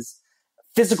businesses,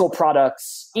 physical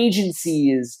products,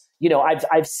 agencies.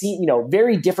 I've seen,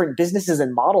 very different businesses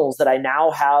and models that I now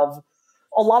have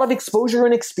a lot of exposure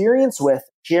and experience with,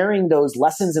 sharing those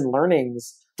lessons and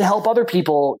learnings to help other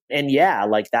people. And yeah,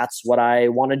 like that's what I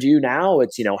want to do now.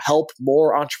 It's, help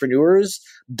more entrepreneurs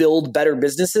build better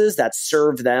businesses that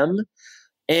serve them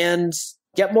and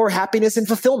get more happiness and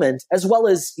fulfillment, as well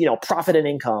as, profit and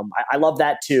income. I love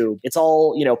that too. It's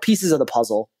all, pieces of the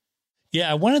puzzle. Yeah,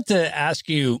 I wanted to ask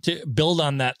you to build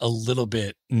on that a little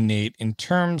bit, Nate, in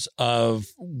terms of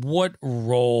what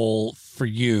role for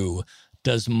you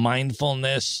does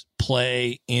mindfulness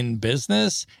play in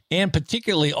business? And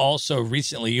particularly also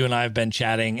recently, you and I have been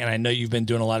chatting, and I know you've been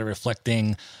doing a lot of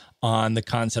reflecting on the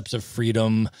concepts of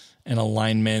freedom and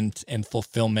alignment and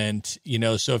fulfillment.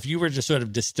 So if you were to sort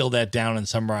of distill that down and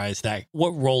summarize that,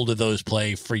 what role do those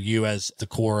play for you as the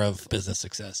core of business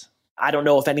success? I don't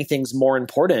know if anything's more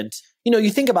important.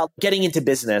 You think about getting into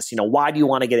business, why do you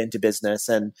want to get into business?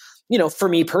 And, for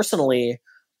me personally,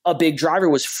 a big driver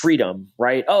was freedom,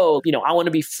 right? Oh, I want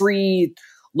to be free,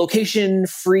 location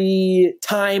free,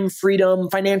 time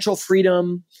freedom, financial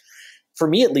freedom. For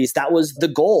me, at least, that was the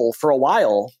goal for a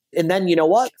while. And then,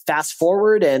 fast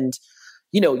forward and,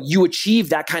 you achieve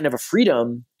that kind of a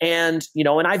freedom and,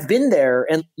 and I've been there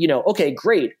and, okay,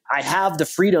 great. I have the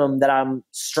freedom that I'm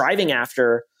striving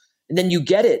after. And then you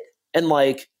get it. And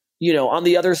like, on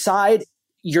the other side,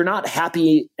 you're not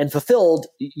happy and fulfilled.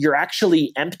 You're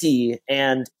actually empty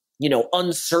and,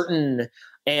 uncertain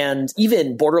and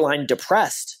even borderline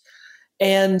depressed.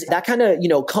 And that kind of,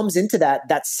 comes into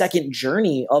that second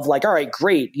journey of like, all right,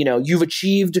 great. You've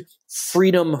achieved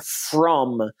freedom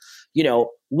from,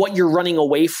 what you're running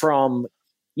away from,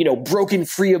 broken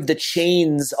free of the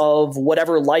chains of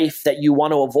whatever life that you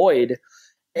want to avoid.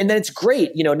 And then it's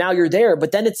great. Now you're there,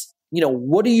 but then it's,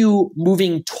 what are you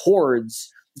moving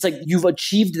towards? It's like you've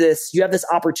achieved this, you have this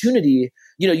opportunity,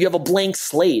 you have a blank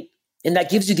slate, and that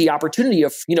gives you the opportunity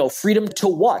of, freedom to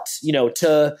what?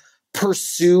 To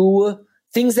pursue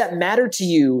things that matter to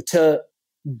you, to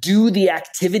do the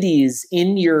activities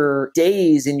in your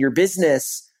days, in your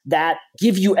business that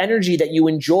give you energy that you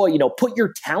enjoy, put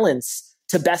your talents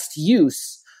to best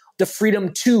use, the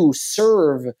freedom to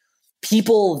serve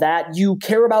people that you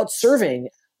care about serving.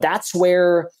 That's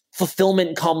where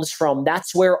fulfillment comes from.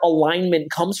 That's where alignment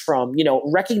comes from,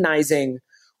 recognizing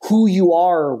who you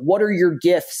are, what are your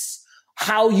gifts,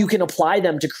 how you can apply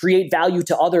them to create value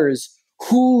to others,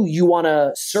 who you want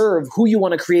to serve, who you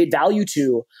want to create value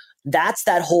to. That's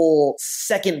that whole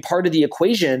second part of the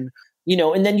equation,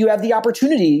 and then you have the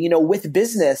opportunity, with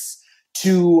business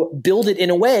to build it in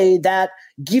a way that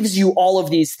gives you all of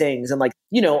these things. And like,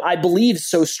 I believe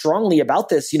so strongly about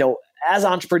this, as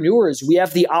entrepreneurs, we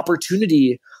have the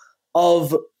opportunity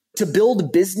to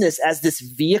build business as this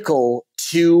vehicle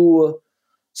to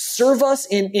serve us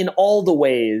in all the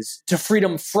ways, to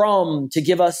freedom from, to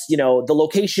give us, the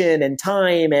location and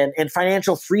time and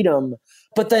financial freedom,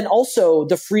 but then also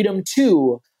the freedom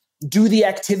to do the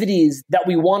activities that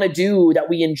we want to do, that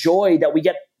we enjoy, that we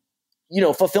get,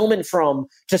 fulfillment from,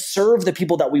 to serve the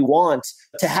people that we want,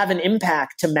 to have an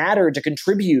impact, to matter, to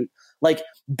contribute. Like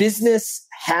business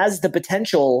has the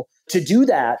potential to do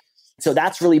that. So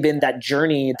that's really been that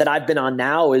journey that I've been on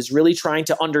now, is really trying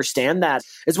to understand that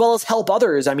as well as help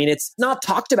others. I mean, it's not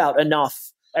talked about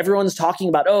enough. Everyone's talking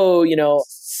about,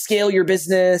 scale your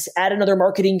business, add another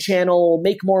marketing channel,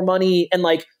 make more money. And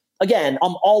like, again,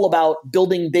 I'm all about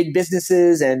building big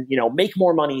businesses and, make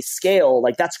more money, scale.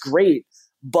 Like that's great.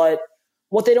 But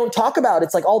what they don't talk about,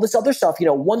 it's like all this other stuff,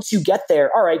 once you get there,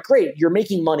 all right, great. You're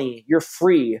making money, you're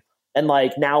free. And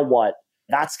like, now what?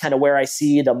 That's kind of where I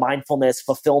see the mindfulness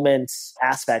fulfillment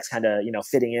aspects kind of,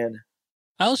 fitting in.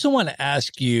 I also want to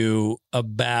ask you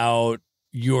about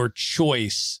your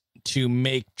choice to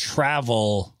make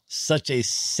travel such a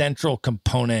central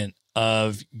component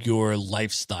of your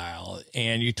lifestyle.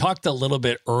 And you talked a little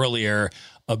bit earlier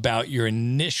about your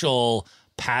initial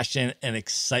passion and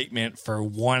excitement for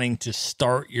wanting to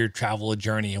start your travel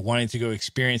journey and wanting to go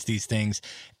experience these things.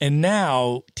 And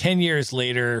now, 10 years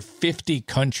later, 50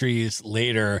 countries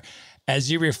later, as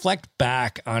you reflect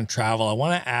back on travel, I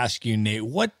want to ask you, Nate,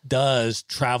 what does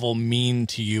travel mean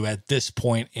to you at this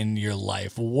point in your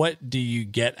life? What do you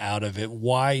get out of it?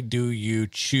 Why do you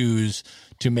choose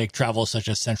to make travel such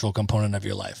a central component of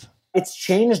your life? It's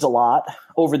changed a lot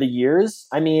over the years.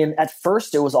 I mean, at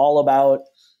first it was all about,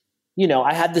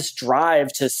 I had this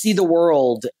drive to see the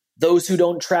world. Those who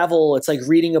don't travel, it's like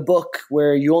reading a book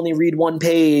where you only read one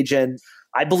page. And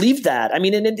I believed that. I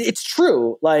mean, and it's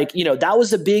true. Like, that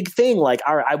was a big thing. Like,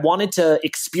 I wanted to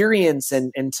experience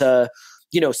and to,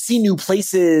 see new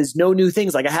places, know new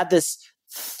things. Like I had this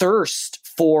thirst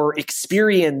for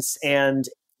experience and,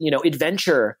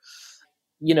 adventure.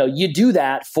 You do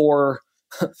that for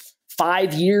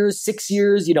 5 years, 6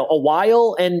 years, a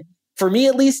while. And for me,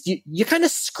 at least, you kind of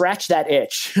scratch that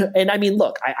itch. And I mean,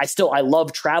 look, I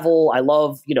love travel. I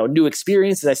love, new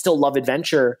experiences. I still love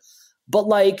adventure. But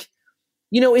like,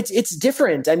 it's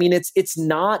different. I mean, it's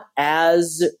not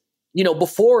as,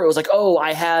 before it was like, oh,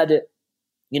 I had,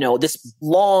 this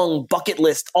long bucket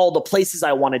list, all the places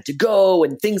I wanted to go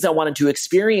and things I wanted to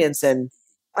experience. And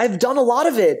I've done a lot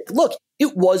of it. Look,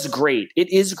 it was great.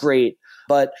 It is great.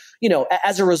 But,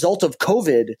 as a result of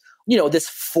COVID, this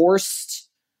forced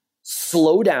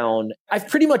slowdown, I've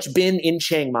pretty much been in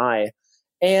Chiang Mai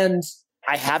and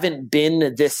I haven't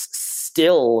been this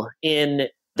still in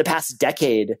the past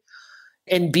decade.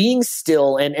 And being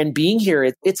still and being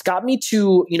here, it's got me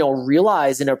to,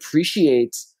 realize and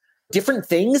appreciate different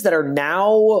things that are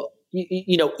now,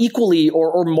 equally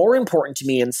or more important to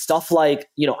me, and stuff like,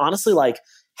 honestly, like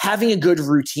having a good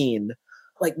routine.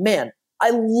 Like, man,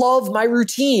 I love my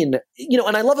routine,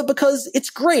 and I love it because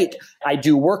it's great. I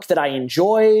do work that I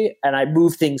enjoy and I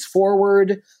move things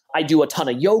forward. I do a ton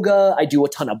of yoga. I do a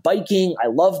ton of biking. I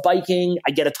love biking.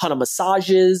 I get a ton of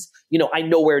massages. I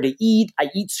know where to eat. I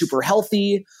eat super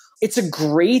healthy. It's a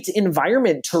great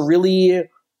environment to really,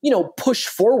 push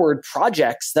forward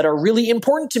projects that are really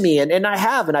important to me. And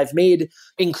I've made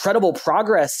incredible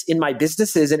progress in my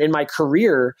businesses and in my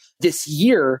career this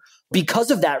year because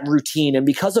of that routine and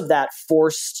because of that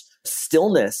forced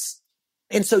stillness.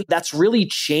 And so that's really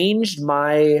changed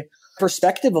my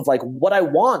perspective of like what I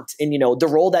want and, the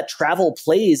role that travel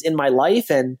plays in my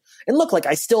life. And look, like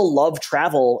I still love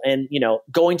travel and,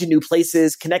 going to new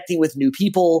places, connecting with new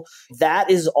people.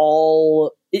 That is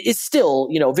still,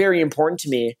 very important to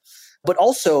me. But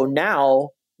also now,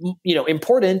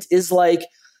 important is like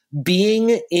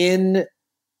being in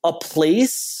a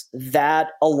place that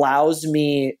allows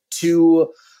me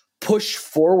to push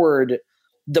forward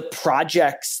the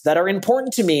projects that are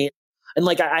important to me. And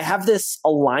like, I have this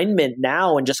alignment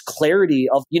now and just clarity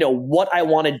of, what I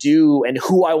want to do and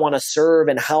who I want to serve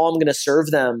and how I'm going to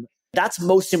serve them. That's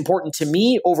most important to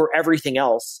me over everything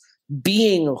else.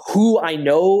 Being who I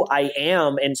know I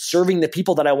am and serving the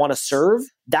people that I want to serve,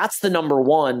 that's the number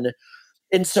one.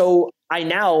 And so I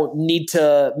now need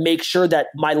to make sure that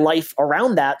my life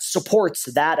around that supports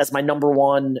that as my number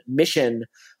one mission,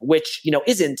 which,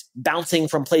 isn't bouncing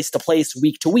from place to place,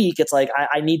 week to week. It's like,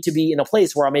 I need to be in a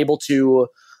place where I'm able to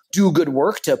do good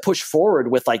work to push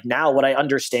forward with like now what I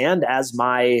understand as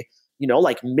my,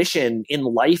 like mission in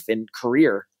life and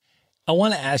career. I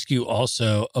want to ask you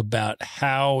also about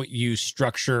how you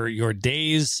structure your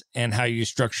days and how you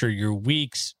structure your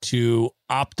weeks to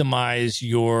optimize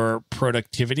your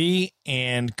productivity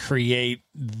and create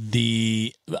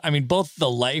both the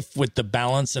life with the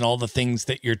balance and all the things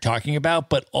that you're talking about,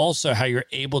 but also how you're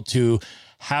able to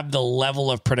have the level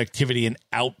of productivity and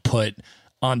output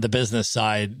on the business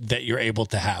side that you're able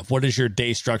to have. What does your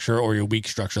day structure or your week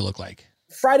structure look like?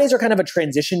 Fridays are kind of a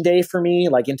transition day for me,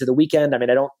 like into the weekend. I mean,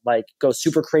 I don't like go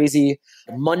super crazy.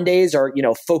 Mondays are,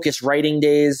 focus writing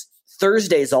days.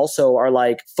 Thursdays also are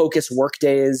like focus work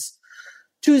days.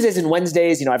 Tuesdays and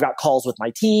Wednesdays, I've got calls with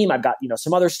my team. I've got,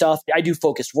 some other stuff. I do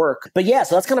focused work. But yeah,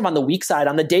 so that's kind of on the week side.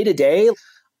 On the day to day,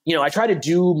 I try to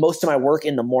do most of my work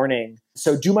in the morning.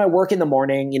 So do my work in the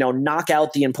morning, knock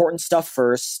out the important stuff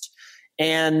first.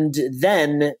 And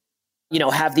then,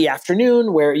 have the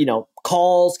afternoon where,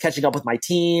 calls, catching up with my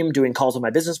team, doing calls with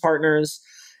my business partners,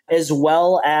 as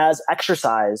well as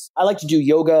exercise. I like to do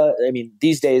yoga. I mean,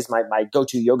 these days, my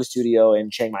go-to yoga studio in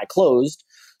Chiang Mai closed.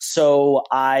 So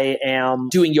I am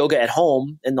doing yoga at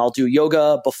home, and I'll do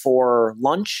yoga before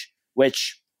lunch,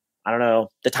 which I don't know,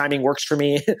 the timing works for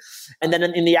me. And then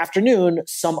in the afternoon,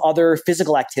 some other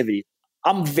physical activity.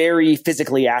 I'm very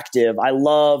physically active. I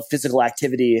love physical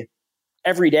activity.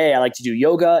 Every day I like to do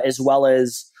yoga as well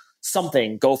as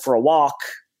something, go for a walk,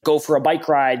 go for a bike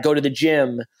ride, go to the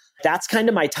gym. That's kind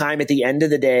of my time at the end of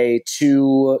the day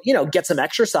to, get some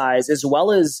exercise as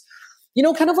well as,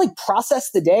 kind of like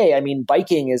process the day. I mean,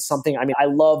 biking is something, I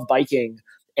love biking,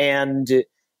 and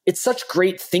it's such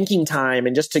great thinking time,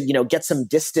 and just to, get some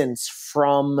distance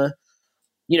from,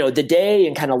 the day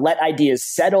and kind of let ideas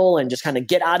settle and just kind of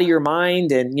get out of your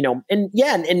mind and,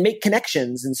 and make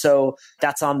connections. And so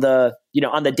that's on the,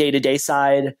 on the day-to-day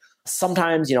side.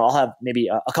 Sometimes, I'll have maybe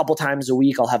a couple times a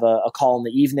week, I'll have a call in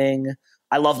the evening.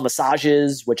 I love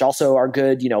massages, which also are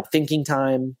good, thinking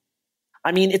time.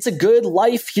 I mean, it's a good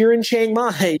life here in Chiang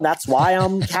Mai. That's why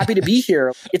I'm happy to be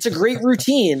here. It's a great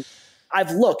routine. I'm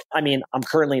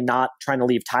currently not trying to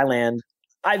leave Thailand.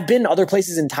 I've been other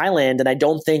places in Thailand, and I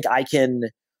don't think I can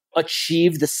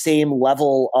achieve the same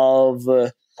level of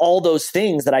all those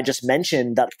things that I just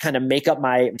mentioned that kind of make up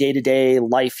my day-to-day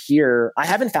life here. I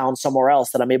haven't found somewhere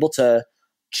else that I'm able to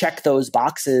check those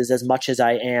boxes as much as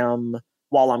I am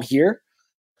while I'm here.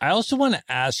 I also want to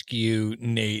ask you,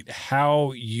 Nate,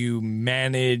 how you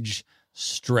manage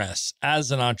stress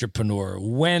as an entrepreneur.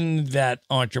 When that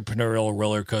entrepreneurial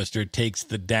roller coaster takes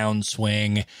the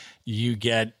downswing, you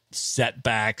get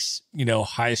setbacks,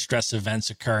 high stress events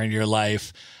occur in your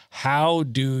life. How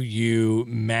do you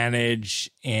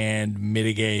manage and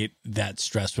mitigate that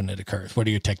stress when it occurs? What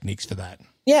are your techniques for that?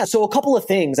 Yeah, so a couple of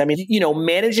things.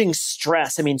 Managing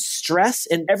stress. Stress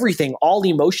and everything, all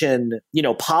emotion,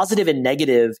 positive and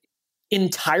negative,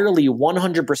 entirely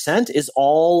 100% is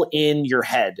all in your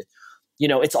head.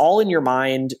 It's all in your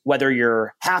mind, whether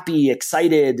you're happy,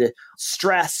 excited,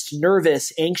 stressed,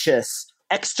 nervous, anxious.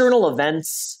 External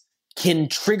events can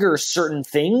trigger certain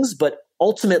things, but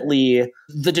ultimately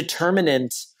the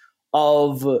determinant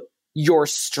of your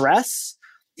stress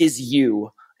is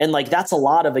you. And that's a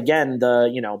lot of, again,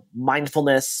 the,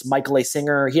 mindfulness, Michael A.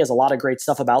 Singer, he has a lot of great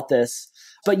stuff about this.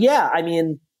 But yeah,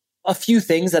 a few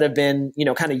things that have been,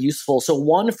 kind of useful. So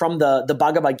one from the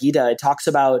Bhagavad Gita, it talks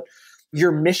about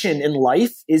your mission in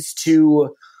life is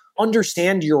to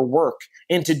understand your work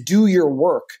and to do your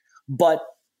work, but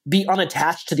be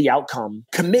unattached to the outcome.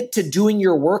 Commit to doing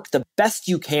your work the best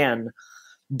you can.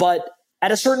 But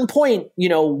at a certain point,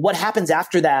 what happens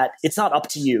after that, it's not up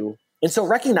to you. And so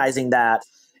recognizing that,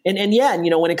 and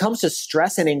when it comes to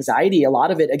stress and anxiety, a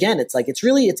lot of it, again,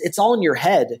 it's all in your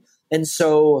head. And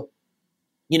so,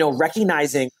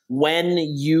 recognizing when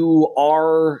you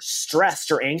are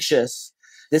stressed or anxious,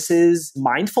 this is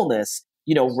mindfulness,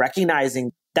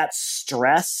 recognizing that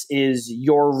stress is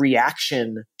your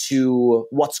reaction to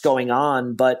what's going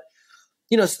on. But,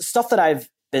 stuff that I've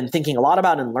been thinking a lot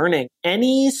about and learning,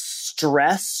 any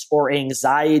stress or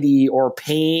anxiety or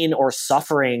pain or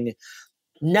suffering,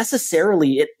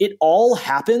 necessarily, it all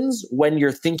happens when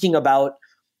you're thinking about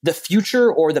the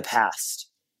future or the past.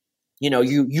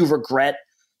 You regret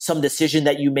some decision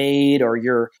that you made, or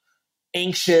you're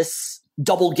anxious,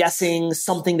 double guessing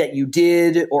something that you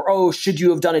did, or, should you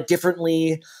have done it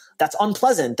differently? That's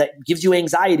unpleasant. That gives you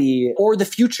anxiety. Or the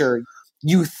future.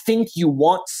 You think you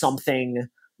want something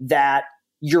that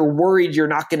you're worried you're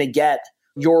not going to get.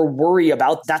 You're worried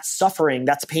about that suffering.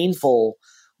 That's painful.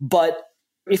 But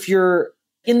if you're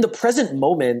in the present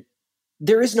moment,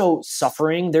 there is no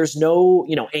suffering. There's no,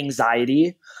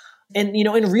 anxiety. And,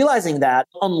 in realizing that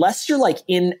unless you're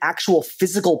in actual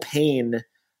physical pain,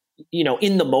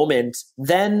 in the moment,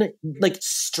 then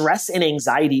stress and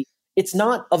anxiety, it's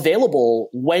not available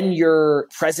when you're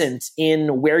present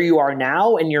in where you are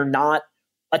now and you're not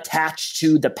attached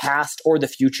to the past or the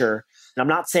future. And I'm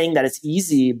not saying that it's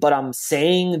easy, but I'm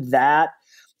saying that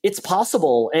it's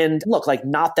possible. And look,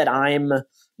 not that I'm,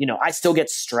 I still get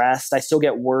stressed, I still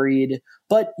get worried,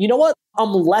 but you know what?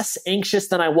 I'm less anxious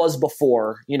than I was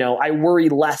before. I worry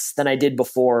less than I did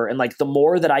before. And the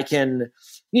more that I can,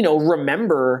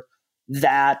 remember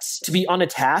that, to be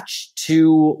unattached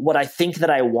to what I think that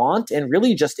I want and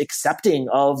really just accepting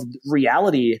of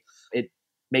reality, it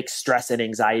makes stress and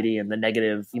anxiety and the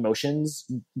negative emotions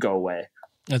go away.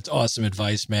 That's awesome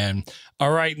advice, man.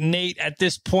 All right, Nate, at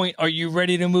this point, are you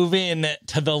ready to move in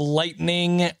to the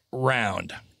lightning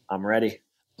round? I'm ready.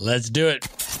 Let's do it.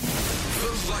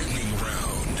 The lightning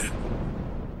round.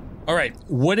 All right.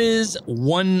 What is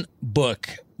one book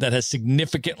that has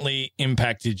significantly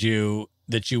impacted you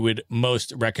that you would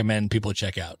most recommend people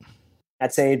check out?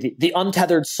 I'd say The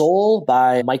Untethered Soul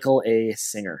by Michael A.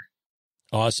 Singer.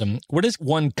 Awesome. What is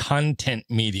one content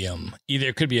medium? Either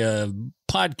it could be a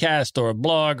podcast or a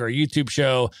blog or a YouTube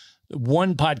show,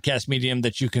 one podcast medium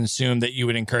that you consume that you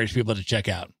would encourage people to check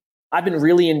out. I've been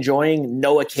really enjoying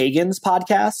Noah Kagan's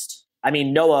podcast.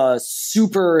 Noah,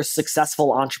 super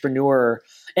successful entrepreneur,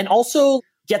 and also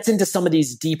gets into some of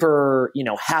these deeper,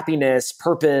 happiness,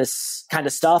 purpose kind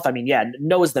of stuff. I mean, yeah,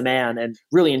 Noah's the man, and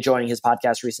really enjoying his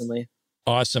podcast recently.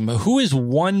 Awesome. Who is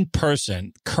one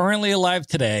person currently alive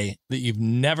today that you've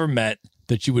never met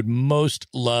that you would most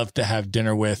love to have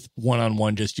dinner with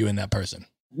one-on-one, just you and that person?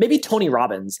 Maybe Tony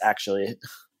Robbins, actually.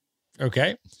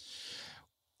 Okay.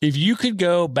 If you could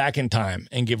go back in time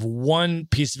and give one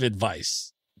piece of advice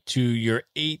to your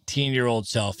 18-year-old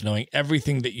self, knowing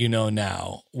everything that you know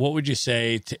now, what would you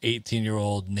say to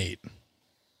 18-year-old Nate?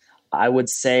 I would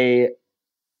say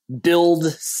build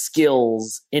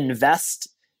skills, invest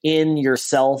in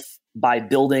yourself by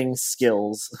building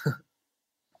skills.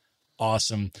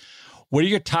 Awesome. What are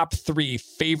your top 3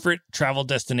 favorite travel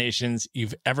destinations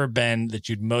you've ever been that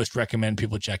you'd most recommend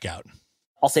people check out?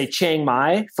 I'll say Chiang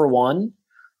Mai for one.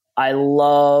 I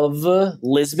love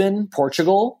Lisbon,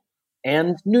 Portugal,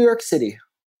 and New York City.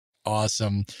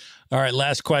 Awesome. All right,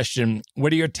 last question.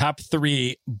 What are your top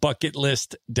 3 bucket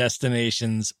list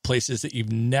destinations, places that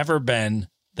you've never been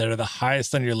that are the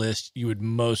highest on your list you would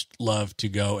most love to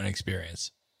go and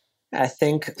experience? I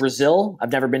think Brazil.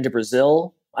 I've never been to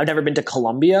Brazil. I've never been to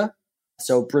Colombia.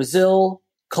 So Brazil,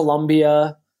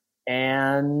 Colombia,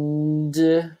 and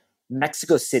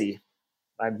Mexico City.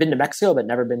 I've been to Mexico, but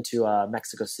never been to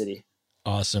Mexico City.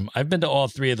 Awesome. I've been to all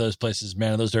 3 of those places,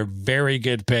 man. Those are very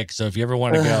good picks. So if you ever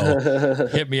want to go,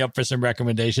 hit me up for some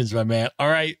recommendations, my man. All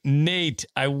right, Nate,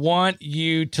 I want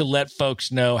you to let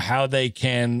folks know how they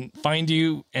can find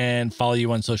you and follow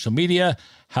you on social media,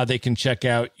 how they can check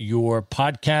out your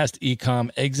podcast,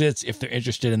 Ecom Exits, if they're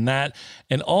interested in that.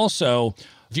 And also,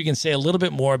 if you can say a little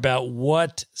bit more about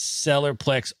what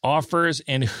Sellerplex offers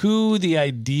and who the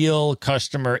ideal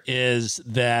customer is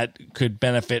that could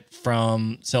benefit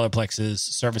from Sellerplex's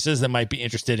services that might be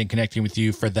interested in connecting with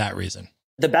you for that reason.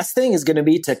 The best thing is going to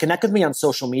be to connect with me on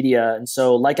social media. And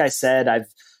so, like I said,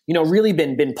 I've really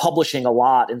been publishing a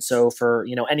lot. And so for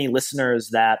any listeners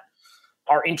that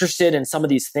are interested in some of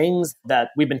these things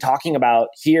that we've been talking about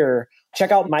here, check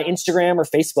out my Instagram or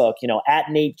Facebook, at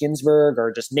Nate Ginsburg,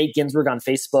 or just Nate Ginsburg on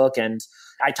Facebook. And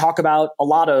I talk about a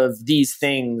lot of these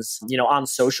things, on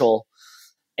social.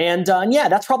 And yeah,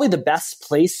 that's probably the best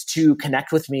place to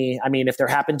connect with me. I mean, if there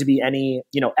happen to be any,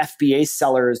 FBA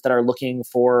sellers that are looking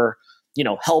for,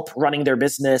 help running their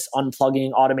business,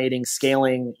 unplugging, automating,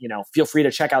 scaling, feel free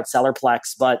to check out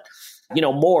Sellerplex. But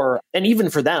more. And even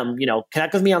for them,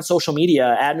 connect with me on social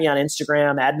media, add me on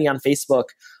Instagram, add me on Facebook.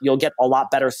 You'll get a lot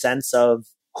better sense of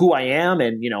who I am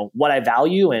and, what I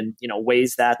value and,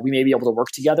 ways that we may be able to work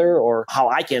together or how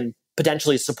I can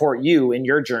potentially support you in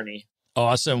your journey.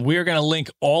 Awesome. We are going to link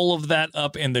all of that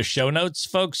up in the show notes,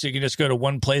 folks. So you can just go to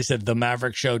one place at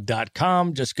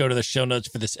themaverickshow.com. Just go to the show notes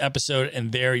for this episode,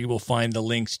 and there you will find the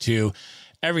links to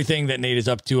everything that Nate is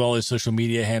up to, all his social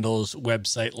media handles,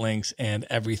 website links, and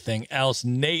everything else.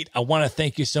 Nate, I want to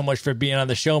thank you so much for being on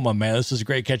the show, my man. This was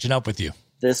great catching up with you.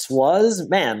 This was,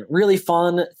 really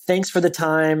fun. Thanks for the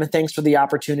time. Thanks for the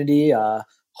opportunity.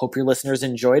 Hope your listeners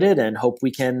enjoyed it and hope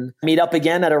we can meet up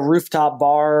again at a rooftop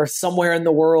bar somewhere in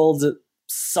the world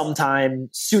sometime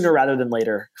sooner rather than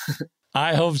later.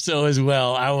 I hope so as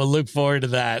well. I will look forward to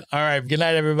that. All right. Good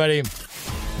night, everybody.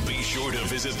 Be sure to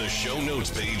visit the show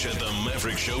notes page at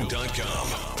themaverickshow.com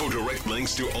for direct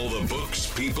links to all the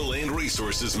books, people, and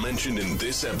resources mentioned in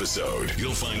this episode.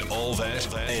 You'll find all that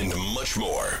and much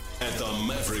more at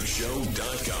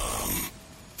themaverickshow.com.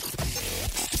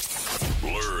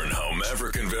 Learn how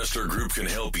Maverick Investor Group can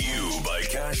help you buy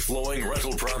cash flowing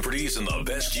rental properties in the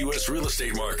best U.S. real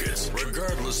estate markets,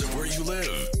 regardless of where you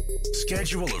live.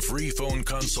 Schedule a free phone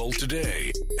consult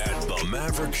today at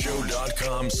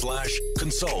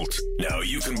themaverickshow.com/consult. Now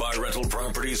you can buy rental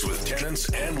properties with tenants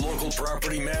and local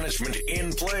property management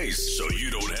in place, so you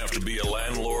don't have to be a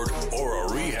landlord or a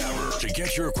rehabber. To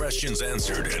get your questions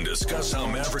answered and discuss how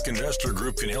Maverick Investor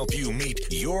Group can help you meet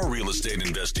your real estate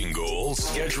investing goals,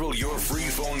 schedule your free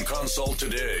phone consult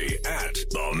today at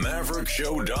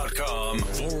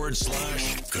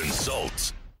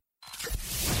themaverickshow.com/consult.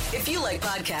 If you like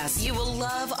podcasts, you will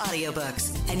love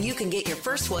audiobooks, and you can get your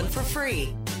first one for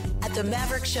free at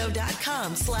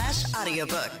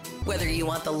themaverickshow.com/audiobook. Whether you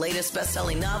want the latest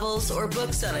best-selling novels or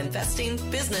books on investing,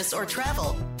 business, or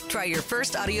travel, try your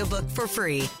first audiobook for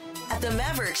free at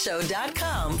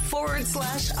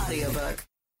themaverickshow.com/audiobook.